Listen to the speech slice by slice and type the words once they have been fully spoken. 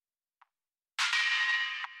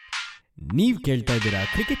ನೀವು ಕೇಳ್ತಾ ಇದ್ದೀರಾ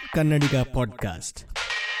ಕ್ರಿಕೆಟ್ ಕನ್ನಡಿಗ podcast.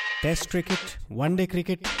 Test cricket, one day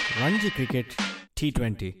cricket, Ranji cricket,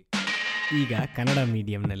 T20, ಈಗ ಕನ್ನಡ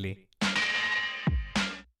ಮೀಡಿಯಂನಲ್ಲಿ.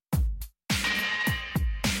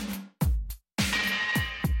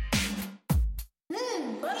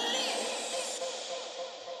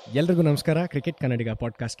 ಎಲ್ರಿಗೂ ನಮಸ್ಕಾರ. ಕ್ರಿಕೆಟ್ ಕನ್ನಡಿಗ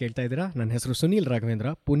ಪಾಡ್ಕಾಸ್ಟ್ ಕೇಳ್ತಾ ಇದ್ದೀರಾ. ನನ್ನ ಹೆಸರು ಸುನೀಲ್ ರಾಘವೇಂದ್ರ,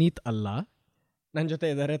 ಪುನೀತ್ ಅಲ್ಲ. ನನ್ನ ಜೊತೆ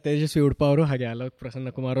ಇದ್ದಾರೆ ತೇಜಸ್ವಿ ಉಡುಪ ಅವರು, ಹಾಗೆ ಅಲೋಕ್ ಪ್ರಸನ್ನ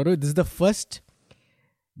ಕುಮಾರ್ ಅವರು. ದಿಸ್ ದ ಫಸ್ಟ್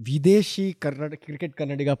ವಿದೇಶಿ ಕ್ರಿಕೆಟ್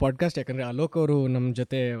ಕನ್ನಡಿಗ ಪಾಡ್ಕಾಸ್ಟ್. ಯಾಕಂದರೆ ಅಲೋಕ್ ಅವರು ನಮ್ಮ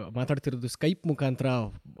ಜೊತೆ ಮಾತಾಡ್ತಿರೋದು ಸ್ಕೈಪ್ ಮುಖಾಂತರ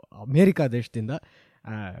ಅಮೇರಿಕಾ ದೇಶದಿಂದ.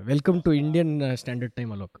 Welcome to Indian standard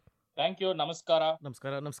time Alok. Thank you. ನಮಸ್ಕಾರ.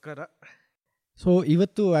 ನಮಸ್ಕಾರ. ನಮಸ್ಕಾರ. ಸೊ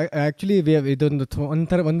ಇವತ್ತು ಆ್ಯಕ್ಚುಲಿ ಇದೊಂದು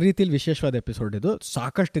ಒಂದು ರೀತಿಯಲ್ಲಿ ವಿಶೇಷವಾದ ಎಪಿಸೋಡ್. ಇದು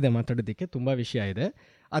ಸಾಕಷ್ಟಿದೆ ಮಾತಾಡೋದಕ್ಕೆ, ತುಂಬ ವಿಷಯ ಇದೆ.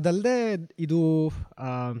 ಅದಲ್ಲದೆ ಇದು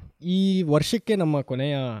ಈ ವರ್ಷಕ್ಕೆ ನಮ್ಮ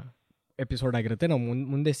ಕೊನೆಯ ಎಪಿಸೋಡ್ ಆಗಿರುತ್ತೆ. ನಾವು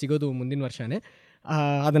ಮುಂದೆ ಸಿಗೋದು ಮುಂದಿನ ವರ್ಷವೇ.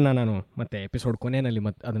 ಅದನ್ನು ನಾನು ಮತ್ತೆ ಎಪಿಸೋಡ್ ಕೊನೆಯಲ್ಲಿ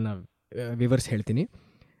ಅದನ್ನು ವಿವರಿಸಿ ಹೇಳ್ತೀನಿ.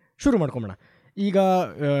 ಶುರು ಮಾಡ್ಕೊಂಬೋಣ. ಈಗ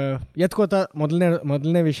ಎತ್ಕೋತಾ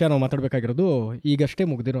ಮೊದಲನೇ ವಿಷಯ ನಾವು ಮಾತಾಡಬೇಕಾಗಿರೋದು ಈಗಷ್ಟೇ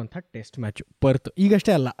ಮುಗ್ದಿರುವಂಥ ಟೆಸ್ಟ್ ಮ್ಯಾಚು ಪರ್ತ್.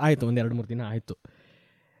 ಈಗಷ್ಟೇ ಅಲ್ಲ, ಆಯಿತು, ಒಂದು 2-3 ದಿನ ಆಯಿತು.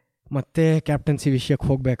 ಮತ್ತೆ ಕ್ಯಾಪ್ಟನ್ಸಿ ವಿಷಯಕ್ಕೆ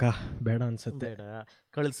ಹೋಗಬೇಕಾ ಬೇಡ ಅನ್ಸುತ್ತೆ.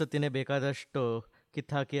 ಕಳಿಸತ್ತಿನೇ ಬೇಕಾದಷ್ಟು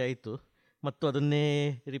ಕಿತ್ತಾಕಿ ಆಯಿತು, ಮತ್ತು ಅದನ್ನೇ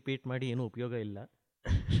ರಿಪೀಟ್ ಮಾಡಿ ಏನೂ ಉಪಯೋಗ ಇಲ್ಲ.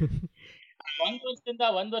 ಒಂದ್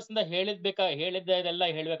ವರ್ಷದಿಂದ ಹೇಳಿದ್ದೆಲ್ಲ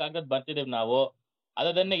ಹೇಳ್ಬೇಕಾಗ್ತದೆ ಬರ್ತಿದ್ದೀವಿ ನಾವು.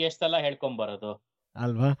 ಅದನ್ನೇ ಎಷ್ಟೆಲ್ಲ ಹೇಳ್ಕೊಂಬರೋದು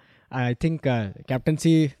ಅಲ್ವಾ? ಐ ಥಿಂಕ್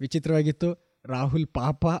ಕ್ಯಾಪ್ಟನ್ಸಿ ವಿಚಿತ್ರವಾಗಿತ್ತು. ರಾಹುಲ್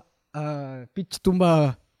ಪಾಪ ಪಿಚ್ ತುಂಬ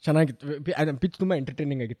ಚೆನ್ನಾಗಿತ್ತು. ಪಿಚ್ ತುಂಬ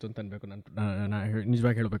ಎಂಟರ್ಟೈನಿಂಗ್ ಆಗಿತ್ತು ಅಂತ ಅನ್ಬೇಕು ನಾನು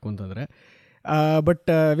ನಿಜವಾಗಿ ಹೇಳಬೇಕು ಅಂತಂದರೆ. But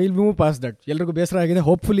will move past that. ಎಲ್ರಿಗೂ ಬೇಸರ ಆಗಿದೆ.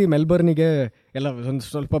 ಹೋಪ್ಫುಲಿ ಮೆಲ್ಬರ್ನಿಗೆ ಎಲ್ಲ ಒಂದು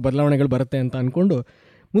ಸ್ವಲ್ಪ ಬದಲಾವಣೆಗಳು ಬರುತ್ತೆ ಅಂತ ಅಂದ್ಕೊಂಡು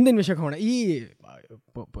ಮುಂದಿನ ವಿಷಯಕ್ಕೆ ಹೋಗೋಣ. ಈ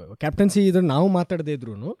ಕ್ಯಾಪ್ಟನ್ಸಿ ಇದನ್ನು ನಾವು ಮಾತಾಡದೇ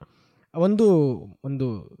ಇದ್ರೂ ಒಂದು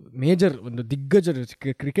ಮೇಜರ್, ಒಂದು ದಿಗ್ಗಜರು,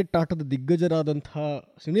 ಕ್ರಿಕೆಟ್ ಆಟದ ದಿಗ್ಗಜರಾದಂತಹ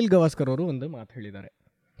ಸುನಿಲ್ ಗವಾಸ್ಕರ್ ಅವರು ಒಂದು ಮಾತು ಹೇಳಿದ್ದಾರೆ.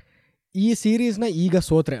 ಈ ಸೀರೀಸ್ನ ಈಗ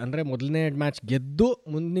ಸೋತ್ರೆ, ಅಂದರೆ ಮೊದಲನೇ ಮ್ಯಾಚ್ ಗೆದ್ದು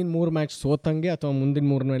ಮುಂದಿನ 3 ಮ್ಯಾಚ್ ಸೋತಂಗೆ ಅಥವಾ ಮುಂದಿನ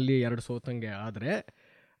 3ನಲ್ಲಿ 2 ಸೋತಂಗೆ ಆದರೆ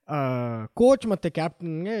ಕೋಚ್ ಮತ್ತು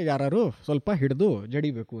ಕ್ಯಾಪ್ಟನ್ಗೆ ಯಾರು ಸ್ವಲ್ಪ ಹಿಡಿದು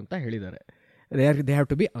ಜಡಿಬೇಕು ಅಂತ ಹೇಳಿದ್ದಾರೆ. They have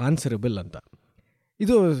to be answerable ಅಂತ.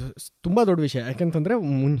 ಇದು ತುಂಬ ದೊಡ್ಡ ವಿಷಯ. ಯಾಕೆಂತಂದರೆ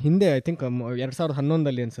ಹಿಂದೆ ಐ ಥಿಂಕ್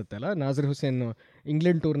 2011 ಅನಿಸುತ್ತೆ ಅಲ್ಲ, ನಾಜರ್ ಹುಸೇನ್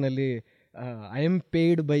ಇಂಗ್ಲೆಂಡ್ ಟೂರ್ನಲ್ಲಿ I am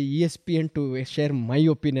paid by ESPN to share my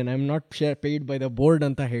opinion, I am not paid by the board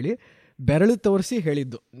ಅಂತ ಹೇಳಿ ಬೆರಳು ತೋರಿಸಿ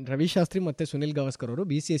ಹೇಳಿದ್ದು ರವಿಶಾಸ್ತ್ರಿ ಮತ್ತು ಸುನಿಲ್ ಗವಾಸ್ಕರ್ ಅವರು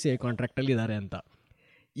BCCI ಕಾಂಟ್ರಾಕ್ಟಲ್ಲಿ ಇದ್ದಾರೆ ಅಂತ.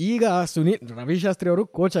 ಈಗ ರವಿಶಾಸ್ತ್ರಿ ಅವರು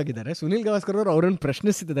ಕೋಚ್ ಆಗಿದ್ದಾರೆ, ಸುನಿಲ್ ಗವಾಸ್ಕರ್ ಅವರು ಅವರನ್ನು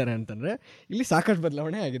ಪ್ರಶ್ನಿಸಿದ್ದಾರೆ ಅಂತಂದರೆ ಇಲ್ಲಿ ಸಾಕಷ್ಟು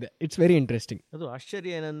ಬದಲಾವಣೆ ಆಗಿದೆ. It's very interesting. ಅದು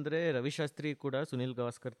ಆಶ್ಚರ್ಯ ಏನಂದರೆ ರವಿಶಾಸ್ತ್ರಿ ಕೂಡ ಸುನಿಲ್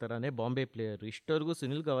ಗವಾಸ್ಕರ್ ಥರನೇ ಬಾಂಬೆ ಪ್ಲೇಯರ್. ಇಷ್ಟವರೆಗೂ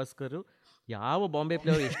ಸುನಿಲ್ ಗವಾಸ್ಕರ್ ಯಾವ ಬಾಂಬೆ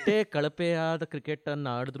ಪ್ಲೇಯರ್ ಎಷ್ಟೇ ಕಳಪೆಯಾದ ಕ್ರಿಕೆಟನ್ನು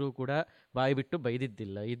ಆಡಿದ್ರೂ ಕೂಡ ಬಾಯಿ ಬಿಟ್ಟು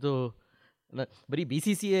ಬೈದಿದ್ದಿಲ್ಲ. ಇದು ಬರೀ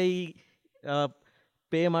BCCI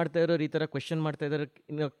ಪೇ ಮಾಡ್ತಾ ಇರೋರು ಈ ಥರ ಕ್ವೆಶನ್ ಮಾಡ್ತಾ ಇದ್ದಾರೆ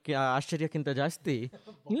ಆಶ್ಚರ್ಯಕ್ಕಿಂತ ಜಾಸ್ತಿ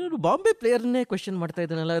ಇವರು ಬಾಂಬೆ ಪ್ಲೇಯರ್ನೇ ಕ್ವೆಶನ್ ಮಾಡ್ತಾ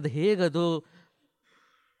ಇದ್ದಾನಲ್ಲ, ಅದು ಹೇಗದು?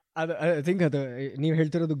 ಅದು ಐ ಥಿಂಕ್ ಅದು ನೀವು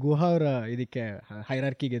ಹೇಳ್ತಿರೋದು ಗುಹಾ ಅವರ ಇದಕ್ಕೆ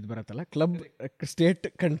ಹೈರಾರ್ಕಿಗೆ ಇದು ಬರುತ್ತಲ್ಲ, ಕ್ಲಬ್, ಸ್ಟೇಟ್,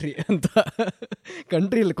 ಕಂಟ್ರಿ ಅಂತ.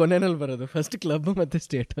 ಕಂಟ್ರಿಯಲ್ಲಿ ಕೊನೆಯಲ್ಲಿ ಬರೋದು ಫಸ್ಟ್ ಕ್ಲಬ್ ಮತ್ತು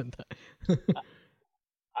ಸ್ಟೇಟ್ ಅಂತ.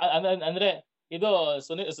 ಅಂದ್ರೆ ಇದು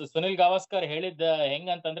ಸುನಿಲ್ ಗವಾಸ್ಕರ್ ಹೇಳಿದ್ದ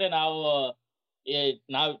ಹೆಂಗಂತಂದ್ರೆ,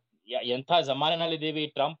 ನಾವು ಎಂಥ ಜಮಾನಲ್ಲಿ ಇದ್ದೀವಿ,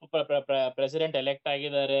 ಟ್ರಂಪ್ ಪ್ರೆಸಿಡೆಂಟ್ ಎಲೆಕ್ಟ್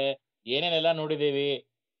ಆಗಿದ್ದಾರೆ, ಏನೇನೆಲ್ಲ ನೋಡಿದೀವಿ.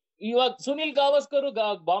 ಇವಾಗ ಸುನಿಲ್ ಗವಾಸ್ಕರ್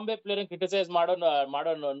ಬಾಂಬೆ ಪ್ಲೇಯರ್ ಕ್ರಿಟಿಸೈಸ್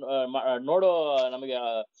ನೋಡೋ ನಮಗೆ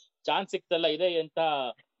ಚಾನ್ಸ್ ಸಿಕ್ತಲ್ಲ, ಇದೆ ಎಂತ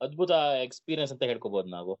ಅದ್ಭುತ ಎಕ್ಸ್ಪೀರಿಯನ್ಸ್ ಅಂತ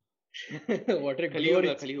ಹೇಳ್ಕೋಬಹುದು ನಾವು. ಕಲಿಯುಗ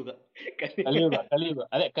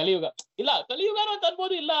ಅದೇ ಕಲಿಯುಗ. ಇಲ್ಲ, ಕಲಿಯುಗನೂ ಅಂತ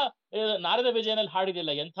ಅನ್ಬೋದು, ಇಲ್ಲ ನಾರದ ವಿಜಯನಲ್ಲಿ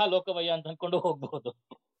ಹಾಡಿದಿಲ್ಲ ಎಂಥ ಲೋಕವಯ್ಯ ಅಂತ ಅನ್ಕೊಂಡು ಹೋಗ್ಬಹುದು.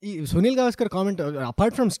 ಈ Sunil Gavaskar comment,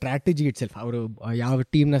 apart from strategy it self, ಅವರು ಯಾವ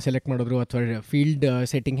ಟೀಮ್ನ ಸೆಲೆಕ್ಟ್ ಮಾಡಿದ್ರು ಅಥವಾ ಫೀಲ್ಡ್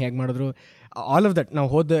ಸೆಟ್ಟಿಂಗ್ ಹೇಗೆ ಮಾಡಿದ್ರು, ಆಲ್ ಆಫ್ ದಟ್ ನಾವು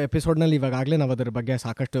ಹೋದ ಎಪಿಸೋಡ್ನಲ್ಲಿ ಇವಾಗಲೇ ನಾವು ಅದರ ಬಗ್ಗೆ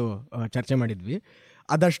ಸಾಕಷ್ಟು ಚರ್ಚೆ ಮಾಡಿದ್ವಿ.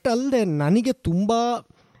 ಅದಷ್ಟಲ್ಲದೆ ನನಗೆ ತುಂಬ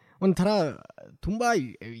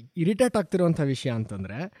ಇರಿಟೇಟ್ ಆಗ್ತಿರುವಂಥ ವಿಷಯ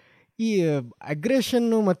ಅಂತಂದರೆ ಈ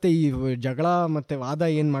ಅಗ್ರೆಷನ್ನು ಮತ್ತು ಈ ಜಗಳ ಮತ್ತು ವಾದ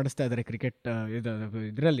ಏನು ಮಾಡಿಸ್ತಾ ಇದ್ದಾರೆ ಕ್ರಿಕೆಟ್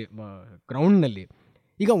ಇದರಲ್ಲಿ ಗ್ರೌಂಡ್ನಲ್ಲಿ.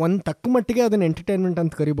 ಈಗ ಒಂದು ತಕ್ಕ ಮಟ್ಟಿಗೆ ಅದನ್ನು ಎಂಟರ್ಟೈನ್ಮೆಂಟ್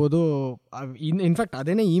ಅಂತ ಕರಿಬೋದು. ಇನ್ಫ್ಯಾಕ್ಟ್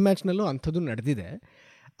ಅದೇನೇ ಈ ಮ್ಯಾಚ್ನಲ್ಲೂ ಅಂಥದ್ದು ನಡೆದಿದೆ.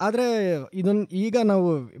 ಆದರೆ ಈಗ ನಾವು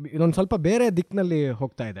ಇದೊಂದು ಸ್ವಲ್ಪ ಬೇರೆ ದಿಕ್ಕಿನಲ್ಲಿ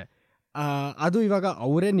ಹೋಗ್ತಾ ಇದೆ. ಅದು ಇವಾಗ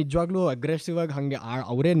ಅವರೇ ನಿಜವಾಗ್ಲೂ ಅಗ್ರೆಸಿವ್ ಆಗಿ ಹಾಗೆ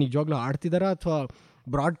ಅವರೇ ನಿಜವಾಗ್ಲೂ ಆಡ್ತಿದ್ದಾರಾ ಅಥವಾ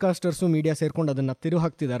ಬ್ರಾಡ್ಕಾಸ್ಟರ್ಸು ಮೀಡಿಯಾ ಸೇರ್ಕೊಂಡು ಅದನ್ನು ತಿರು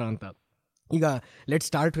ಹಾಕ್ತಿದ್ದಾರಾ ಅಂತ. ಈಗ let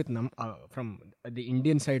start with from the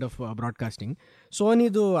Indian side of broadcasting.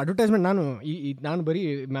 ಸೋನಿದು advertisement ನಾನು ಬರೀ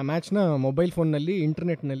ಮ್ಯಾಚ್ನ ಮೊಬೈಲ್ ಫೋನ್ನಲ್ಲಿ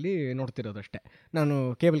ಇಂಟರ್ನೆಟ್ನಲ್ಲಿ ನೋಡ್ತಿರೋದಷ್ಟೇ. ನಾನು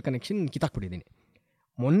ಕೇಬಲ್ ಕನೆಕ್ಷನ್ ಕಿತ್ತಾಕ್ಬಿಟ್ಟಿದ್ದೀನಿ.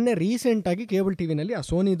 ಮೊನ್ನೆ ರೀಸೆಂಟಾಗಿ ಕೇಬಲ್ ಟಿವಿನಲ್ಲಿ ಆ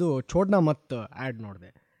ಸೋನಿದು ಚೋಡ್ನಾ ಮತ್ ಆ್ಯಡ್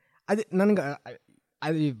ನೋಡಿದೆ. ಅದು ನನಗೆ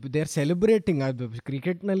ಅದು ದೇ ಆರ್ ಸೆಲೆಬ್ರೇಟಿಂಗ್. ಅದು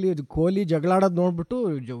ಕ್ರಿಕೆಟ್ನಲ್ಲಿ ಇದು ಕೊಹ್ಲಿ ಜಗಳಾಡೋದು ನೋಡ್ಬಿಟ್ಟು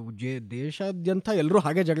ದೇಶಾದ್ಯಂತ ಎಲ್ಲರೂ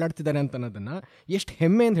ಹಾಗೆ ಜಗಳಾಡ್ತಿದ್ದಾರೆ ಅಂತ ಅನ್ನೋದನ್ನು ಎಷ್ಟು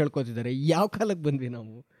ಹೆಮ್ಮೆ ಅಂತ ಹೇಳ್ಕೊತಿದ್ದಾರೆ. ಯಾವ ಕಾಲಕ್ಕೆ ಬಂದ್ವಿ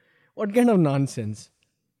ನಾವು? What kind of non sense.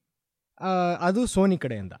 ಅದು ಸೋನಿ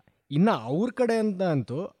ಕಡೆಯಿಂದ. ಇನ್ನು ಅವ್ರ ಕಡೆಯಿಂದ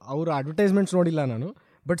ಅಂತೂ ಅವ್ರ ಅಡ್ವರ್ಟೈಸ್ಮೆಂಟ್ಸ್ ನೋಡಿಲ್ಲ ನಾನು,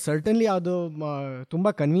 ಬಟ್ ಸರ್ಟನ್ಲಿ ಅದು ತುಂಬ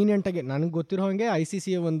ಕನ್ವೀನಿಯೆಂಟಾಗಿ ನನಗೆ ಗೊತ್ತಿರೋ ಹಾಗೆ ICC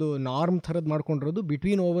ಒಂದು ನಾರ್ಮ್ ಥರದ್ದು ಮಾಡ್ಕೊಂಡಿರೋದು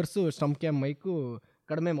between overs stump cam mike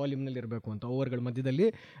ಕಡಿಮೆ ವಾಲ್ಯೂಮ್ನಲ್ಲಿ ಇರಬೇಕು ಅಂತ, ಓವರ್ಗಳ ಮಧ್ಯದಲ್ಲಿ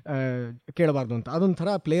ಕೇಳಬಾರ್ದು ಅಂತ. ಅದೊಂಥರ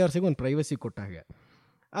ಪ್ಲೇಯರ್ಸಿಗೆ ಒಂದು ಪ್ರೈವಸಿ ಕೊಟ್ಟ ಹಾಗೆ.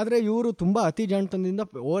 ಆದರೆ ಇವರು ತುಂಬ ಅತಿ ಜಾಣತನದಿಂದ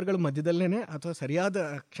ಓವರ್ಗಳ ಮಧ್ಯದಲ್ಲೇ ಅಥವಾ ಸರಿಯಾದ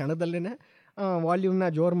ಕ್ಷಣದಲ್ಲೇ ವಾಲ್ಯೂಮ್ನ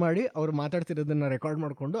ಜೋರು ಮಾಡಿ ಅವ್ರು ಮಾತಾಡ್ತಿರೋದನ್ನು ರೆಕಾರ್ಡ್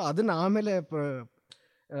ಮಾಡಿಕೊಂಡು ಅದನ್ನು ಆಮೇಲೆ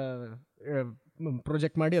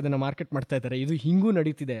ಪ್ರೊಜೆಕ್ಟ್ ಮಾಡಿ ಅದನ್ನು ಮಾರ್ಕೆಟ್ ಮಾಡ್ತಾ ಇದ್ದಾರೆ. ಇದು ಹಿಂಗೂ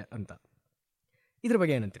ನಡೀತಿದೆ ಅಂತ. ಇದ್ರ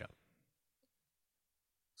ಬಗ್ಗೆ ಏನಂತೀರ?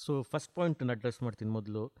 ಸೊ ಫಸ್ಟ್ ಪಾಯಿಂಟನ್ನು ಅಡ್ರೆಸ್ ಮಾಡ್ತೀನಿ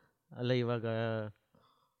ಮೊದಲು. ಅಲ್ಲ, ಇವಾಗ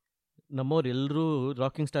ನಮ್ಮವ್ರು ಎಲ್ಲರೂ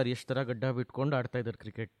ರಾಕಿಂಗ್ ಸ್ಟಾರ್ ಎಷ್ಟು ಥರ ಗಡ್ಡ ಬಿಟ್ಕೊಂಡು ಆಡ್ತಾ ಇದ್ದಾರೆ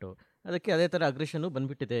ಕ್ರಿಕೆಟು, ಅದಕ್ಕೆ ಅದೇ ಥರ ಅಗ್ರೆಷನ್ನು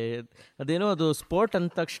ಬಂದುಬಿಟ್ಟಿದೆ. ಅದೇನೋ ಅದು ಸ್ಪೋರ್ಟ್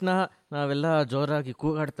ಅಂದ ತಕ್ಷಣ ನಾವೆಲ್ಲ ಜೋರಾಗಿ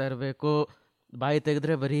ಕೂಗಾಡ್ತಾ ಇರಬೇಕು, ಬಾಯಿ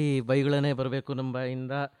ತೆಗೆದ್ರೆ ಬರೀ ಬೈಗಳನ್ನೇ ಬರಬೇಕು ನಮ್ಮ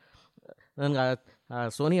ಬಾಯಿಂದ. ನನಗೆ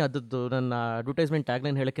ಸೋನಿ ಅದದ್ದು ನನ್ನ ಅಡ್ವರ್ಟೈಸ್ಮೆಂಟ್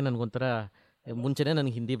ಟ್ಯಾಗ್ಲೈನ್ ಹೇಳೋಕ್ಕೆ ನನಗೊಂಥರ ಮುಂಚೆನೇ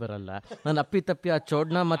ನನಗೆ ಹಿಂದಿ ಬರಲ್ಲ. ನಾನು ಅಪ್ಪಿ ಆ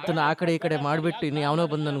ಚೋಡ್ನ ಮತ್ತು ಆ ಕಡೆ ಈ ಕಡೆ ಮಾಡಿಬಿಟ್ಟು ಇನ್ನು ಯಾವನೋ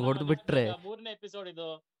ಬಂದು ನನಗೆ ಹೊಡೆದು ಬಿಟ್ರೆ. 3ನೇ ಎಪಿಸೋಡ್ ಇದು.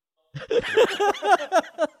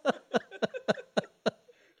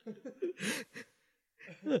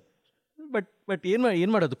 ಬಟ್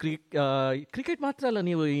ಏನು ಮಾಡೋದು? ಕ್ರಿಕೆಟ್ ಮಾತ್ರ ಅಲ್ಲ,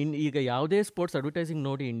 ನೀವು ಈಗ ಯಾವುದೇ ಸ್ಪೋರ್ಟ್ಸ್ ಅಡ್ವರ್ಟೈಸಿಂಗ್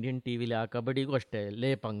ನೋಡಿ ಇಂಡಿಯನ್ ಟಿವಿಲಿ, ಆ ಕಬಡ್ಡಿಗೂ ಅಷ್ಟೇ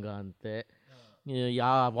ಲೇ ಪಂಗ ಅಂತೆ,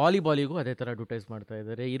 ವಾಲಿಬಾಲಿಗೂ ಅದೇ ಥರ ಅಡ್ವರ್ಟೈಸ್ ಮಾಡ್ತಾ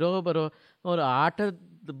ಇದ್ದಾರೆ. ಬರೋ ಅವರು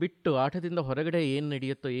ಆಟದ ಬಿಟ್ಟು ಆಟದಿಂದ ಹೊರಗಡೆ ಏನು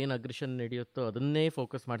ನಡೆಯುತ್ತೋ, ಏನು ಅಗ್ರೆಷನ್ ನಡೆಯುತ್ತೋ ಅದನ್ನೇ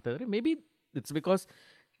ಫೋಕಸ್ ಮಾಡ್ತಾ ಇದ್ದಾರೆ. ಮೇ ಬಿ ಇಟ್ಸ್ ಬಿಕಾಸ್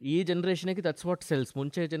ಈ ಜನ್ರೇಷನ್ಗೆ ದಟ್ಸ್ ವಾಟ್ ಸೆಲ್ಸ್.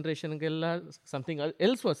 ಮುಂಚೆ ಜನ್ರೇಷನ್ಗೆಲ್ಲ something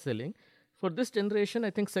else was selling. For this generation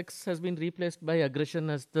I think sex has been replaced by aggression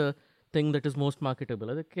as the thing that is most marketable.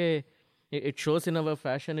 ಅದಕ್ಕೆ it shows in our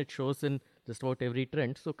fashion, it shows in just about every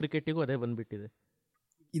trend. So ಕ್ರಿಕೆಟಿಗೂ ಅದೇ ಬಂದುಬಿಟ್ಟಿದೆ.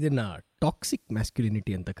 ಇದನ್ನು toxic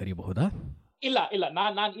ಮ್ಯಾಸ್ಕ್ಯುಲಿನಿಟಿ ಅಂತ ಕರಿಬಹುದಾ? ಇಲ್ಲ,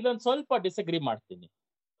 ನಾನು ಇಲ್ಲೊಂದು ಸ್ವಲ್ಪ ಡಿಸಗ್ರಿ ಮಾಡ್ತೀನಿ.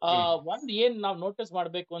 ಒಂದ್ ಏನ್ ನಾವ್ ನೋಟಿಸ್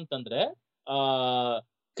ಮಾಡ್ಬೇಕು ಅಂತಂದ್ರೆ,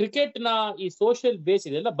 ಕ್ರಿಕೆಟ್ ನ ಈ ಸೋಷಿಯಲ್ ಬೇಸ್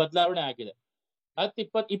ಇದೆಲ್ಲ ಬದಲಾವಣೆ ಆಗಿದೆ.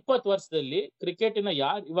 10-20 ವರ್ಷದಲ್ಲಿ ಕ್ರಿಕೆಟಿನ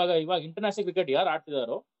ಇವಾಗ ಇಂಟರ್ನ್ಯಾಷನಲ್ ಕ್ರಿಕೆಟ್ ಯಾರು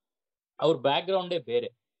ಆಡ್ತಿದಾರೋ ಅವ್ರ ಬ್ಯಾಕ್ ಗ್ರೌಂಡೇ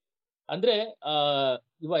ಬೇರೆ. ಅಂದ್ರೆ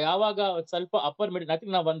ಯಾವಾಗ ಸ್ವಲ್ಪ ಅಪ್ಪರ್ ಮಿಡಲ್, ಐ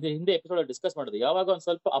ಥಿಂಕ್ ನಾವು ಒಂದು ಹಿಂದೆ ಎಪಿಸೋಡ್ ಡಿಸ್ಕಸ್ ಮಾಡಿದ್ವಿ, ಯಾವಾಗ ಒಂದ್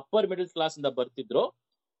ಸ್ವಲ್ಪ ಅಪ್ಪರ್ ಮಿಡಲ್ ಕ್ಲಾಸ್ ಇಂದ ಬರ್ತಿದ್ರು,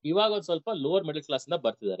 ಇವಾಗ ಒಂದ್ ಸ್ವಲ್ಪ ಲೋವರ್ ಮಿಡಲ್ ಕ್ಲಾಸ್ ಇಂದ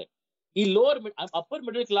ಬರ್ತಿದ್ದಾರೆ. ಈ ಅಪ್ಪರ್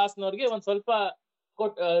ಮಿಡಲ್ ಕ್ಲಾಸ್ನವ್ರಿಗೆ ಒಂದ್ ಸ್ವಲ್ಪ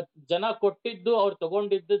ಜನ ಕೊಟ್ಟಿದ್ದು ಅವ್ರು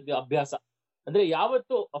ತಗೊಂಡಿದ್ದು ಅಭ್ಯಾಸ. ಅಂದ್ರೆ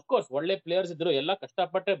ಯಾವತ್ತು ಅಫ್ಕೋರ್ಸ್ ಒಳ್ಳೆ ಪ್ಲೇಯರ್ಸ್ ಇದ್ರು, ಎಲ್ಲ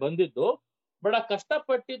ಕಷ್ಟಪಟ್ಟೆ ಬಂದಿದ್ದು, ಬಟ್ ಆ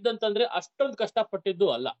ಕಷ್ಟಪಟ್ಟಿದ್ದಂತಂದ್ರೆ ಅಷ್ಟೊಂದು ಕಷ್ಟಪಟ್ಟಿದ್ದು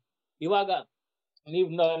ಅಲ್ಲ. ಇವಾಗ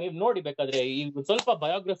ನೀವ್ ನೋಡಿ ಬೇಕಾದ್ರೆ ಈ ಸ್ವಲ್ಪ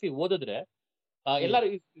ಬಯೋಗ್ರಫಿ ಓದಿದ್ರೆ ಎಲ್ಲಾರು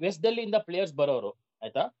ವೆಸ್ಟ್ ಡೆಲ್ಲಿಯಿಂದ ಪ್ಲೇಯರ್ಸ್ ಬರೋರು,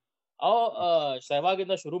 ಆಯ್ತಾ,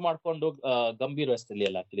 ಸೆಹ್ವಾಗಿಂದ ಶುರು ಮಾಡ್ಕೊಂಡು ಗಂಭೀರ್ ವೆಸ್ಟ್ ಡೆಲ್ಲಿ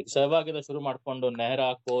ಎಲ್ಲ ಸೆಹ್ವಾಗಿಂದ ಶುರು ಮಾಡ್ಕೊಂಡು ನೆಹ್ರಾ,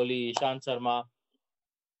 ಕೊಹ್ಲಿ, ಇಶಾಂತ್ ಶರ್ಮಾ,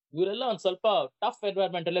 ಇವರೆಲ್ಲ ಒಂದ್ ಸ್ವಲ್ಪ ಟಫ್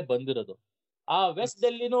ಎನ್ವೈರ್ಮೆಂಟ್ ಅಲ್ಲೇ ಬಂದಿರೋದು. ಆ ವೆಸ್ಟ್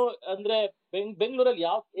ಡೆಲ್ಲಿನೂ ಅಂದ್ರೆ ಬೆಂಗಳೂರಲ್ಲಿ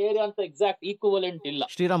ಯಾವ ಏರಿಯಾ ಅಂತ ಎಕ್ಸಾಕ್ಟ್ ಈಕ್ವಲೆಂಟ್ ಇಲ್ಲ.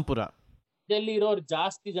 ಶ್ರೀರಾಮ್ಪುರ ಡೆಲ್ಲಿ ಇರೋರು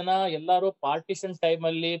ಜಾಸ್ತಿ ಜನ ಎಲ್ಲಾರು ಪಾರ್ಟಿಷನ್ ಟೈಮ್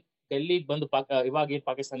ಅಲ್ಲಿ ಡೆಲ್ಲಿಗೆ ಬಂದು, ಇವಾಗ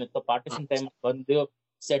ಪಾಕಿಸ್ತಾನ ಇತ್ತು, ಪಾರ್ಟಿಷನ್ ಟೈಮ್ ಬಂದು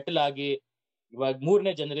ಸೆಟಲ್ ಆಗಿ ಇವಾಗ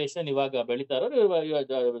 3ನೇ ಜನರೇಷನ್ ಇವಾಗ ಬೆಳಿತಾರೋ,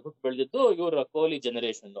 ಬೆಳೆದಿದ್ದು ಇವ್ರ ಕೊಹ್ಲಿ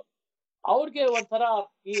ಜನರೇಷನ್. ಅವ್ರಿಗೆ ಒಂಥರ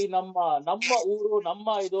ಈ ನಮ್ಮ ಊರು ನಮ್ಮ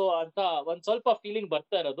ಇದು ಅಂತ ಒಂದ್ ಸ್ವಲ್ಪ ಫೀಲಿಂಗ್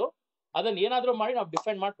ಬರ್ತಾ ಇರೋದು. ಅದನ್ನ ಏನಾದ್ರೂ ಮಾಡಿ ನಾವು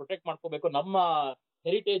ಡಿಫೆಂಡ್ ಮಾಡಿ ಪ್ರೊಟೆಕ್ಟ್ ಮಾಡ್ಕೋಬೇಕು, ನಮ್ಮ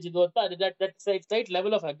ಹೆರಿಟೇಜ್ ಇದು ಅಂತ. That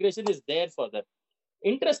level of aggression is there for that.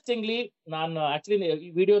 Interestingly, ನಾನು ಆಕ್ಚುಲಿ ಈ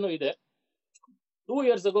ವಿಡಿಯೋನು ಇದೆ, 2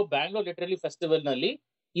 years ago Bangalore literally festival ನಲ್ಲಿ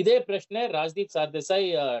ಇದೇ ಪ್ರಶ್ನೆ ರಾಜದೀಪ್ ಸರ್ದೇಸಾಯಿ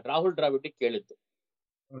ರಾಹುಲ್ ದ್ರಾವಿಡ್ ಕೇಳಿದ್ದು.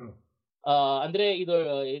 ಅಂದ್ರೆ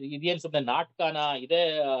ಇದೇನ್ ಸುಮ್ಮನೆ ನಾಟಕನ, ಇದೇ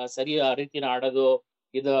ಸರಿ ರೀತಿನ ಆಡೋದು,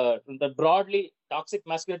 ಇದು ಬ್ರಾಡ್ಲಿ ಟಾಕ್ಸಿಕ್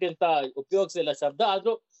ಮ್ಯಾಸ್ಕ್ಯುಲಿನಿಟಿ ಅಂತ ಉಪಯೋಗಿಸಿಲ್ಲ ಶಬ್ದ,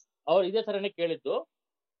 ಆದ್ರೂ ಅವ್ರು ಇದೇ ತರನೇ ಕೇಳಿದ್ದು.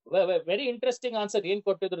 ವೆರಿ ಇಂಟ್ರೆಸ್ಟಿಂಗ್ ಆನ್ಸರ್ ಏನ್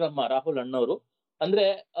ಕೊಟ್ಟಿದ್ರು ನಮ್ಮ ರಾಹುಲ್ ಅಣ್ಣವರು. ಅಂದ್ರೆ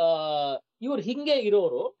ಇವ್ರು ಹಿಂಗೆ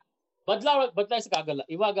ಇರೋರು ಬದಲಾಯಿಸಕ್ ಆಗಲ್ಲ.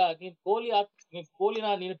 ಇವಾಗ ನೀನ್ ಕೊಹ್ಲಿನ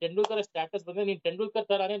ನೀನು ತೆಂಡೂಲ್ಕರ್ ಸ್ಟ್ಯಾಟಸ್ ಬಂದ್ರೆ ನೀನ್ ತೆಂಡೂಲ್ಕರ್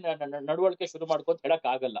ತರಾನೇ ನಡವಳಿಕೆ ಶುರು ಮಾಡ್ಕೊಂತ ಹೇಳಕ್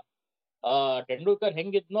ಆಗಲ್ಲ. ತೆಂಡೂಲ್ಕರ್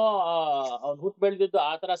ಹೆಂಗಿದ್ನೋ ಅವ್ನು ಹುಟ್ಟು ಬೆಳೆದಿದ್ದು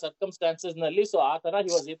ಆ ತರ ಸರ್ಕಮ್ಸ್ಟಾನ್ಸಸ್ ನಲ್ಲಿ, ಸೊ ಆ ತರ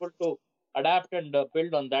he was able to adapt and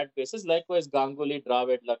build on that basis. Likewise Ganguly,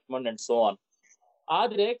 Dravid, Laxman and so on.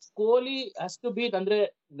 ಆದ್ರೆ ಕೊಹ್ಲಿ ಹ್ಯಾಸ್ ಟು ಬಿ, ಅಂದ್ರೆ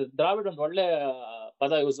ದ್ರಾವಿಡ್ ಒಂದ್ ಒಳ್ಳೆ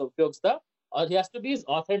ಪದ ಉಪಯೋಗಿಸ್ತಾ, he has to be his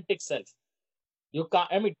authentic self.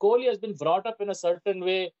 Kohli has been brought up in a certain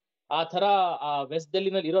way. ಆ ತರ West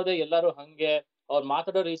ಡೆಲ್ಲಿನಲ್ಲಿ ಇರೋದೇ ಎಲ್ಲರೂ ಹಂಗೆ, ಅವ್ರು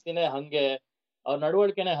ಮಾತಾಡೋ ರೀತಿನೇ ಹಂಗೆ, ಅವ್ರ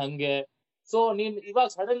ನಡವಳಿಕೆನೆ ಹಂಗೆ. ಸೊ ನೀನ್ ಇವಾಗ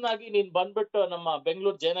ಸಡನ್ ಆಗಿ ನೀನ್ ಬಂದ್ಬಿಟ್ಟು ನಮ್ಮ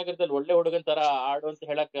ಬೆಂಗಳೂರು ಜಯನಗರದಲ್ಲಿ ಒಳ್ಳೆ ಹುಡುಗನ್ ತರ ಆಡು ಅಂತ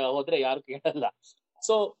ಹೇಳಕ್ ಹೋದ್ರೆ ಯಾರು ಕೇಳಲ್ಲ.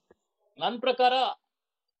 ಸೊ ನನ್ ಪ್ರಕಾರ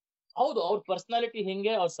ಹೌದು, ಅವ್ರ ಪರ್ಸನಾಲಿಟಿ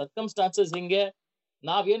ಹಿಂಗೆ, ಅವ್ರ ಸರ್ಕಮ್ಸ್ಟಾನ್ಸಸ್ ಹಿಂಗೆ,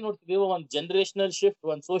 ನಾವೇನ್ ನೋಡ್ತಿದೀವಿ, ಒಂದು ಜನರೇಷನಲ್ ಶಿಫ್ಟ್,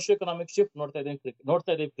 ಒಂದು ಸೋಶಿಯೋ ಎಕನಾಮಿಕ್ ಶಿಫ್ಟ್ ನೋಡ್ತಾ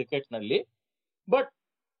ಇದೀವಿ ಕ್ರಿಕೆಟ್ ನಲ್ಲಿ. ಬಟ್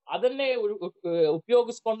ಅದನ್ನೇ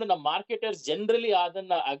ಉಪಯೋಗಿಸ್ಕೊಂಡು ನಮ್ಮ ಮಾರ್ಕೆಟರ್ಸ್ ಜನರಲಿ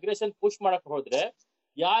ಅದನ್ನ ಅಗ್ರೆಷನ್ ಪುಷ್ ಮಾಡಕ್ ಹೋದ್ರೆ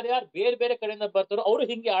ಯಾರ್ಯಾರು ಬೇರೆ ಬೇರೆ ಕಡೆಯಿಂದ ಬರ್ತಾರೋ ಅವರು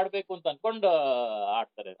ಹಿಂಗೆ ಆಡ್ಬೇಕು ಅಂತ ಅನ್ಕೊಂಡು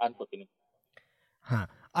ಆಡ್ತಾರೆ ಅನ್ಕೋತೀನಿ. ಹಾಂ,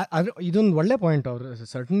 ಅದು ಇದೊಂದು ಒಳ್ಳೆ ಪಾಯಿಂಟ್. ಅವರು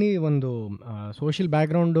ಸರ್ಟ್ನಿ ಒಂದು ಸೋಷಿಯಲ್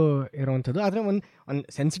ಬ್ಯಾಕ್ಗ್ರೌಂಡು ಇರೋವಂಥದ್ದು. ಆದರೆ ಒಂದು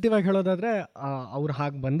ಸೆನ್ಸಿಟಿವ್ ಆಗಿ ಹೇಳೋದಾದರೆ ಅವ್ರು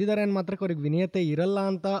ಹಾಗೆ ಬಂದಿದ್ದಾರೆ ಅನ್ನೋ ಮಾತ್ರಕ್ಕೆ ಅವ್ರಿಗೆ ವಿನಯತೆ ಇರಲ್ಲ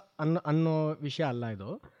ಅಂತ ಅನ್ನೋ ವಿಷಯ ಅಲ್ಲ ಇದು.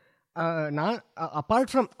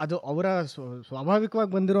 ಅಪಾರ್ಟ್ ಫ್ರಮ್ ಅದು ಅವರ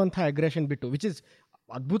ಸ್ವಾಭಾವಿಕವಾಗಿ ಬಂದಿರುವಂಥ ಅಗ್ರೆಷನ್ ಬಿಟ್ಟು, ವಿಚ್ ಇಸ್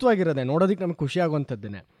ಅದ್ಭುತವಾಗಿರೋದೆ, ನೋಡೋದಕ್ಕೆ ನಮಗೆ ಖುಷಿ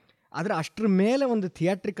ಆಗುವಂಥದ್ದೇನೆ. ಆದರೆ ಅಷ್ಟರ ಮೇಲೆ ಒಂದು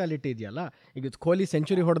ಥಿಯೇಟ್ರಿಕಾಲಿಟಿ ಇದೆಯಲ್ಲ. ಈಗ ಕೊಹ್ಲಿ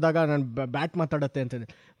ಸೆಂಚುರಿ ಹೊಡೆದಾಗ ನಾನು ಬ್ಯಾಟ್ ಮಾತಾಡತ್ತೆ ಅಂತಂದರೆ,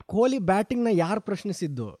 ಕೊಹ್ಲಿ ಬ್ಯಾಟಿಂಗ್ನ ಯಾರು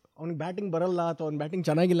ಪ್ರಶ್ನಿಸಿದ್ದು? ಅವ್ನಿಗೆ ಬ್ಯಾಟಿಂಗ್ ಬರಲ್ಲ ಅಥವಾ ಅವ್ನ ಬ್ಯಾಟಿಂಗ್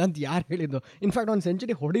ಚೆನ್ನಾಗಿಲ್ಲ ಅಂತ ಯಾರು ಹೇಳಿದ್ದು? ಇನ್ಫ್ಯಾಕ್ಟ್ ಅವ್ನು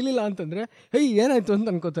ಸೆಂಚುರಿ ಹೊಡಿಲಿಲ್ಲ ಅಂತಂದರೆ ಏನಾಯಿತು ಅಂತ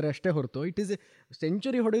ಅನ್ಕೋತಾರೆ ಅಷ್ಟೇ ಹೊರತು, ಇಟ್ ಈಸ್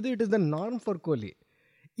ಸೆಂಚುರಿ ಹೊಡೆದು it is the norm for Kohli.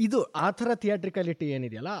 ಇದು ಆ ಥರ ಥಿಯೇಟ್ರಿಕಾಲಿಟಿ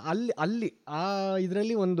ಏನಿದೆಯಲ್ಲ, ಅಲ್ಲಿ ಆ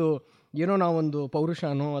ಇದರಲ್ಲಿ ಒಂದು ಏನೋ ನಾವೊಂದು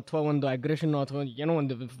ಪೌರುಷನೋ ಅಥವಾ ಒಂದು ಅಗ್ರೆಷನ್ನೋ ಅಥವಾ ಏನೋ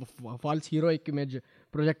ಒಂದು ಫಾಲ್ಸ್ ಹೀರೋಯಿಕ್ ಇಮೇಜ್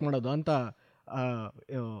ಪ್ರೊಜೆಕ್ಟ್ ಮಾಡೋದು ಅಂತ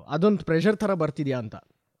ಅದೊಂದು ಪ್ರೆಷರ್ ಥರ ಬರ್ತಿದ್ಯಾ ಅಂತ.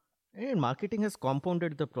 And marketing has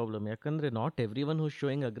compounded the problem. ಯಾಕಂದರೆ not every one who's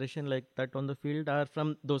showing aggression like that on the field are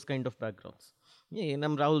from those kind of backgrounds.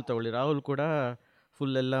 ನಮ್ಮ ರಾಹುಲ್ ತಗೊಳ್ಳಿ, ರಾಹುಲ್ ಕೂಡ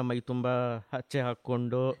ಫುಲ್ ಎಲ್ಲ ಮೈ ತುಂಬ ಹಚ್ಚೆ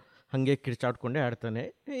ಹಾಕ್ಕೊಂಡು ಹಾಗೆ ಕಿರ್ಚಾಡ್ಕೊಂಡೇ ಆಡ್ತಾನೆ.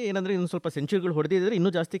 ಏನಂದರೆ ಇನ್ನು ಸ್ವಲ್ಪ ಸೆಂಚುರಿಗಳು ಹೊಡೆದಿದ್ರೆ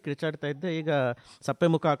ಇನ್ನೂ ಜಾಸ್ತಿ ಕಿರ್ಚಾಡ್ತಾ ಇದ್ದೆ. ಈಗ ಸಪ್ಪೆ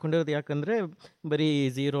ಮುಖ ಹಾಕ್ಕೊಂಡಿರೋದು ಯಾಕಂದರೆ ಬರೀ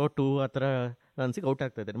 0-2 ಆ ಥರ ರನ್ಸಿಗೆ ಔಟ್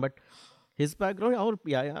ಆಗ್ತಾ ಇದ್ದಾನೆ. ಬಟ್ ಹಿಸ್ ಬ್ಯಾಕ್ಗ್ರೌಂಡ್ ಅವ್ರು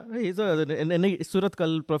ಸೂರತ್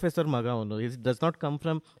ಕಲ್ ಪ್ರೊಫೆಸರ್ ಮಗ, ಅವನು does not come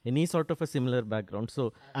from any sort of a similar background. So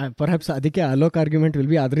perhaps ಅದಕ್ಕೆ ಅಲೋಕ್ ಆರ್ಗ್ಯುಮೆಂಟ್ ವಿಲ್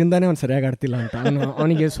ಬಿ ಅದರಿಂದಾನೇ ಅವ್ನು ಸರಿಯಾಗಿ ಆಡ್ತಿಲ್ಲ ಅಂತ,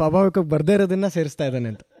 ಅವನಿಗೆ ಸ್ವಾಭಾವಿಕವಾಗಿ ಬರದೇ ಇರೋದನ್ನ ಸೇರಿಸ್ತಾ ಇದ್ದಾನೆ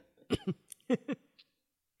ಅಂತ.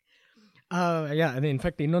 ಅದೇ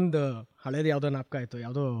ಇನ್ಫ್ಯಾಕ್ಟ್ ಇನ್ನೊಂದು ಹಳೇದು ಯಾವುದೋ ನಾಪಕ ಆಯಿತು,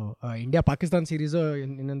 ಯಾವುದೋ ಇಂಡಿಯಾ ಪಾಕಿಸ್ತಾನ್ ಸೀರೀಸು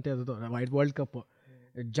ಇನ್ನಂತೆ ಅದು ವರ್ಲ್ಡ್ ಕಪ್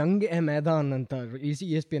ಜಂಗ್ ಎ ಮೈದಾನ್ ಅಂತ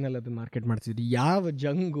ESPN ಅಲ್ಲಿ ಅದನ್ನು ಮಾರ್ಕೆಟ್ ಮಾಡ್ತಿದ್ವಿ. ಯಾವ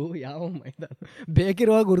ಜಂಗು ಯಾವ ಮೈದಾನ,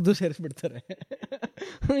 ಬೇಕಿರುವಾಗ ಉರ್ದು ಸೇರಿಸ್ಬಿಡ್ತಾರೆ.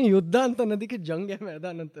 ಯುದ್ಧ ಅಂತ ಅನ್ನೋದಕ್ಕೆ ಜಂಗ್ ಎ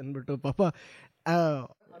ಮೈದಾನ್ ಅಂತ ಅಂದ್ಬಿಟ್ಟು ಪಾಪ.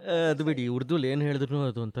 ಅದು ಬಿಡಿ, ಉರ್ದುಲಿ ಏನು ಹೇಳಿದ್ರು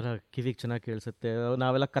ಅದು ಒಂಥರ ಕಿವಿಗೆ ಚೆನ್ನಾಗಿ ಕೇಳಿಸುತ್ತೆ.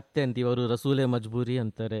 ನಾವೆಲ್ಲ ಕತ್ತೆ ಅಂತೀವಿ, ಅವರು ರಸೂಲೆ ಮಜ್ಬೂರಿ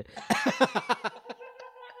ಅಂತಾರೆ.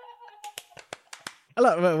 ಅಲ್ಲ,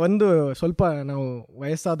 ಒಂದು ಸ್ವಲ್ಪ ನಾವು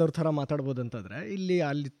ವಯಸ್ಸಾದವ್ರ ಥರ ಮಾತಾಡ್ಬೋದು ಅಂತಂದರೆ,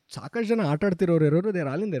 ಅಲ್ಲಿ ಸಾಕಷ್ಟು ಜನ ಆಟಾಡ್ತಿರೋರು ಇರೋರು they're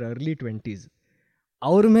all in their early 20s.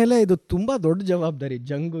 ಅವ್ರ ಮೇಲೆ ಇದು ತುಂಬ ದೊಡ್ಡ ಜವಾಬ್ದಾರಿ,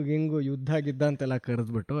 ಜಂಗು ಗಿಂಗು ಯುದ್ಧ ಗಿದ್ದ ಅಂತೆಲ್ಲ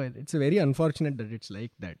ಕರೆದ್ಬಿಟ್ಟು. It's very unfortunate that it's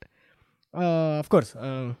like that. Of course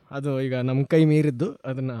ಅದು ಈಗ ನಮ್ಮ ಕೈ ಮೀರಿದ್ದು,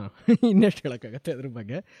 ಅದನ್ನು ಇನ್ನೆಷ್ಟು ಹೇಳೋಕ್ಕಾಗತ್ತೆ ಅದ್ರ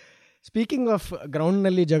ಬಗ್ಗೆ. ಸ್ಪೀಕಿಂಗ್ ಆಫ್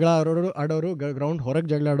ಗ್ರೌಂಡ್ನಲ್ಲಿ ಜಗಳ ಆಡೋರು, ಗ್ರೌಂಡ್ ಹೊರಗೆ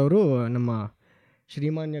ಜಗಳ ಆಡೋರು, ನಮ್ಮ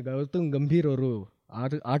ಶ್ರೀಮಾನ್ಯ ಗೌತಮ್ ಗಂಭೀರ್ ಅವರು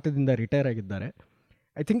ಆಟದಿಂದ ರಿಟೈರ್ ಆಗಿದ್ದಾರೆ.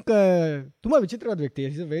 ಐ ಥಿಂಕ್ ತುಂಬ ವಿಚಿತ್ರವಾದ ವ್ಯಕ್ತಿ.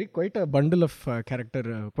 Is very quite a bundle of character,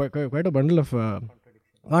 quite a bundle of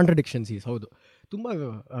contradictions is. ಹೌದು, ತುಂಬ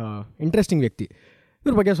ಇಂಟ್ರೆಸ್ಟಿಂಗ್ ವ್ಯಕ್ತಿ.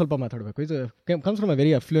 ಇದ್ರ ಬಗ್ಗೆ ಸ್ವಲ್ಪ ಮಾತಾಡಬೇಕು. ಇದು comes from a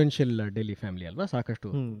very influential Delhi family ಅಲ್ವಾ, ಸಾಕಷ್ಟು.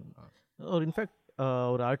 ಅವ್ರು ಇನ್ಫ್ಯಾಕ್ಟ್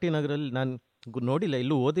ಅವ್ರು RT ನಗರಲ್ಲಿ ನಾನು ನೋಡಿಲ್ಲ,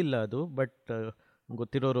 ಎಲ್ಲೂ ಓದಿಲ್ಲ ಅದು, ಬಟ್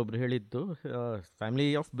ಗೊತ್ತಿರೋರೊಬ್ರು ಹೇಳಿದ್ದು, family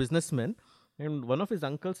of businessmen. And one of his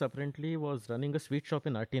uncles apparently was running a sweet shop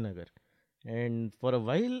in RT Nagar. And for a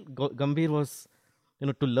while Gambhir was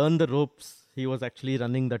to learn the ropes, he was actually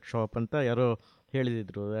running that shop ಅಂತ ಯಾರೋ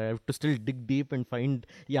ಹೇಳಿದಿದ್ರು. I have to still dig deep and find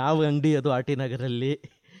ಯಾವ ಅಂಗಡಿ ಅದು RT ನಗರಲ್ಲಿ,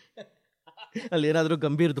 ಅಲ್ಲಿ ಏನಾದರೂ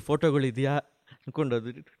ಗಂಭೀರ್ದು ಫೋಟೋಗಳಿದೆಯಾ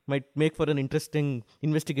ಅಂದ್ಕೊಂಡೋದು. Might make for an interesting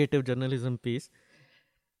investigative journalism piece.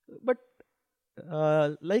 But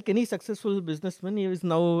like any successful businessman, he is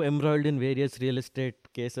now embroiled in various real estate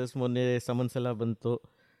cases. ಮೊನ್ನೆ ಸಮನ್ಸ್ ಎಲ್ಲ ಬಂತು.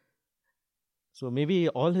 So maybe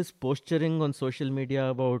all his posturing on social media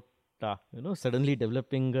about suddenly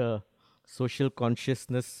developing social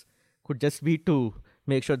consciousness could just be to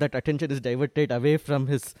make sure that attention is diverted away from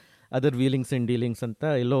his other wheelings and dealings ಅಂತ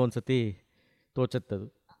ಎಲ್ಲೋ ಒಂದ್ಸತಿ ತೋಚತ್ತದು.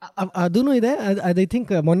 ಅದೂ ಇದೆ. ಅದು I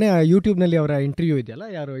think ಮೊನ್ನೆ ಯೂಟ್ಯೂಬ್ನಲ್ಲಿ ಅವರ interview ಇದೆಯಲ್ಲ,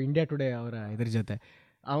 ಯಾರು ಇಂಡಿಯಾ ಟುಡೇ ಅವರ ಇದ್ರ ಜೊತೆ,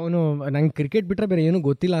 ಅವನು ನಂಗೆ ಕ್ರಿಕೆಟ್ ಬಿಟ್ಟರೆ ಬೇರೆ ಏನೂ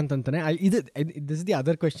ಗೊತ್ತಿಲ್ಲ ಅಂತಂತಾನೆ. This the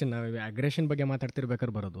other question. Aggression ಬಗ್ಗೆ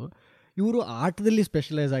ಮಾತಾಡ್ತಿರ್ಬೇಕಾದ್ರೆ ಬರೋದು, ಇವರು ಆಟದಲ್ಲಿ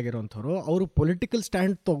ಸ್ಪೆಷಲೈಸ್ ಆಗಿರೋಂಥವ್ರು, ಅವರು ಪೊಲಿಟಿಕಲ್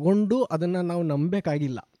ಸ್ಟ್ಯಾಂಡ್ ತೊಗೊಂಡು ಅದನ್ನು ನಾವು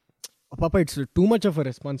ನಂಬಬೇಕಾಗಿಲ್ಲ ಪಾಪ. It's too much of a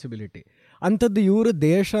responsibility. ಅಂಥದ್ದು ಇವರು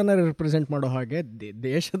ದೇಶನ ರೆಪ್ರೆಸೆಂಟ್ ಮಾಡೋ ಹಾಗೆ,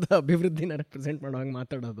 ದೇಶದ ಅಭಿವೃದ್ಧಿನ ರೆಪ್ರೆಸೆಂಟ್ ಮಾಡೋ ಹಾಗೆ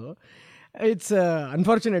ಮಾತಾಡೋದು, it's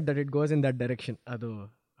unfortunate that it goes in that direction. ಅದು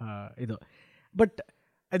ಇದು. ಬಟ್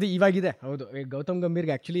ಅದು ಇವಾಗಿದೆ. ಹೌದು, ಗೌತಮ್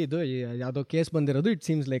ಗಂಭೀರ್ಗೆ ಆ್ಯಕ್ಚುಲಿ ಇದು ಯಾವುದೋ ಕೇಸ್ ಬಂದಿರೋದು, ಇಟ್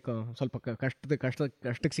ಸೀಮ್ಸ್ ಲೈಕ್ ಸ್ವಲ್ಪ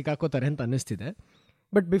ಕಷ್ಟಕ್ಕೆ ಸಿಕ್ಕಾಕೋತಾರೆ ಅಂತ ಅನ್ನಿಸ್ತಿದೆ.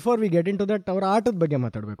 But before we get into that, ಅವರ ಆಟದ ಬಗ್ಗೆ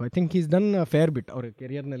ಮಾತಾಡಬೇಕು. I think is done fair bit. ಅವ್ರ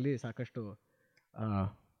ಕೆರಿಯರ್ನಲ್ಲಿ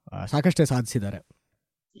ಸಾಕಷ್ಟೇ ಸಾಧಿಸಿದ್ದಾರೆ.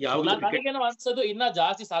 ನನಗೇನೋ ಅನ್ಸೋದು ಇನ್ನ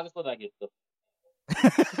ಜಾಸ್ತಿ ಸಾಗಿಸ್ಬೋದಾಗಿತ್ತು.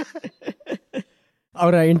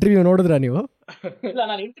 ಅವರ ಇಂಟರ್ವ್ಯೂ ನೋಡಿದ್ರ ನೀವು? ಇಲ್ಲ,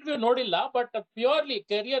 ನಾನು ಇಂಟರ್ವ್ಯೂ ನೋಡಿಲ್ಲ. ಬಟ್ ಪ್ಯೂರ್ಲಿ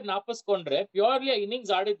ಕೆರಿಯರ್ ನಾಪಿಸ್ಕೊಂಡ್ರೆ, ಪ್ಯೂರ್ಲಿ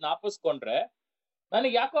ಇನ್ನಿಂಗ್ಸ್ ಆಡಿದ್ ನಾಪಿಸ್ಕೊಂಡ್ರೆ,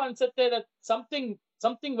 ನನಗೆ ಯಾಕೋ ಅನ್ಸುತ್ತೆ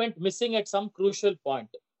something went missing at some crucial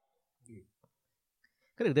point.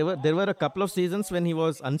 Correct. There were a couple of seasons when he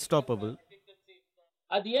was unstoppable.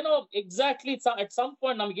 ಅದೇನೋ ಎಕ್ಸಾಕ್ಟ್ಲಿ ಅಟ್ ಸಮ್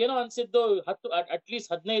ಪಾಯಿಂಟ್ ನಮ್ಗೇನೋ ಅನ್ಸಿದ್ದು ಅಟ್ಲೀಸ್ಟ್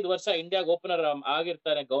 15 ವರ್ಷ ಇಂಡಿಯಾಗ ಓಪನರ್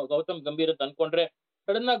ಆಗಿರ್ತಾರೆ ಗೌತಮ್ ಗಂಭೀರ್ ಅಂತ ಅನ್ಕೊಂಡ್ರೆ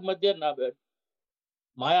ಸಡನ್ ಆಗಿ ಮಧ್ಯ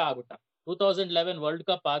ಮಾಯ ಆಗ್ಬಿಟ್ಟ. 2011 ವರ್ಲ್ಡ್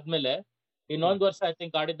ಕಪ್ ಆದ್ಮೇಲೆ ಇನ್ನೊಂದು ವರ್ಷ ಐ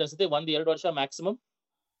ಥಿಂಕ್ ಆಡಿದ್ದ ಅನ್ಸುತ್ತೆ, 1-2 ವರ್ಷ ಮ್ಯಾಕ್ಸಿಮಮ್.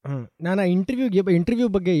 ನಾನು ಇಂಟರ್ವ್ಯೂ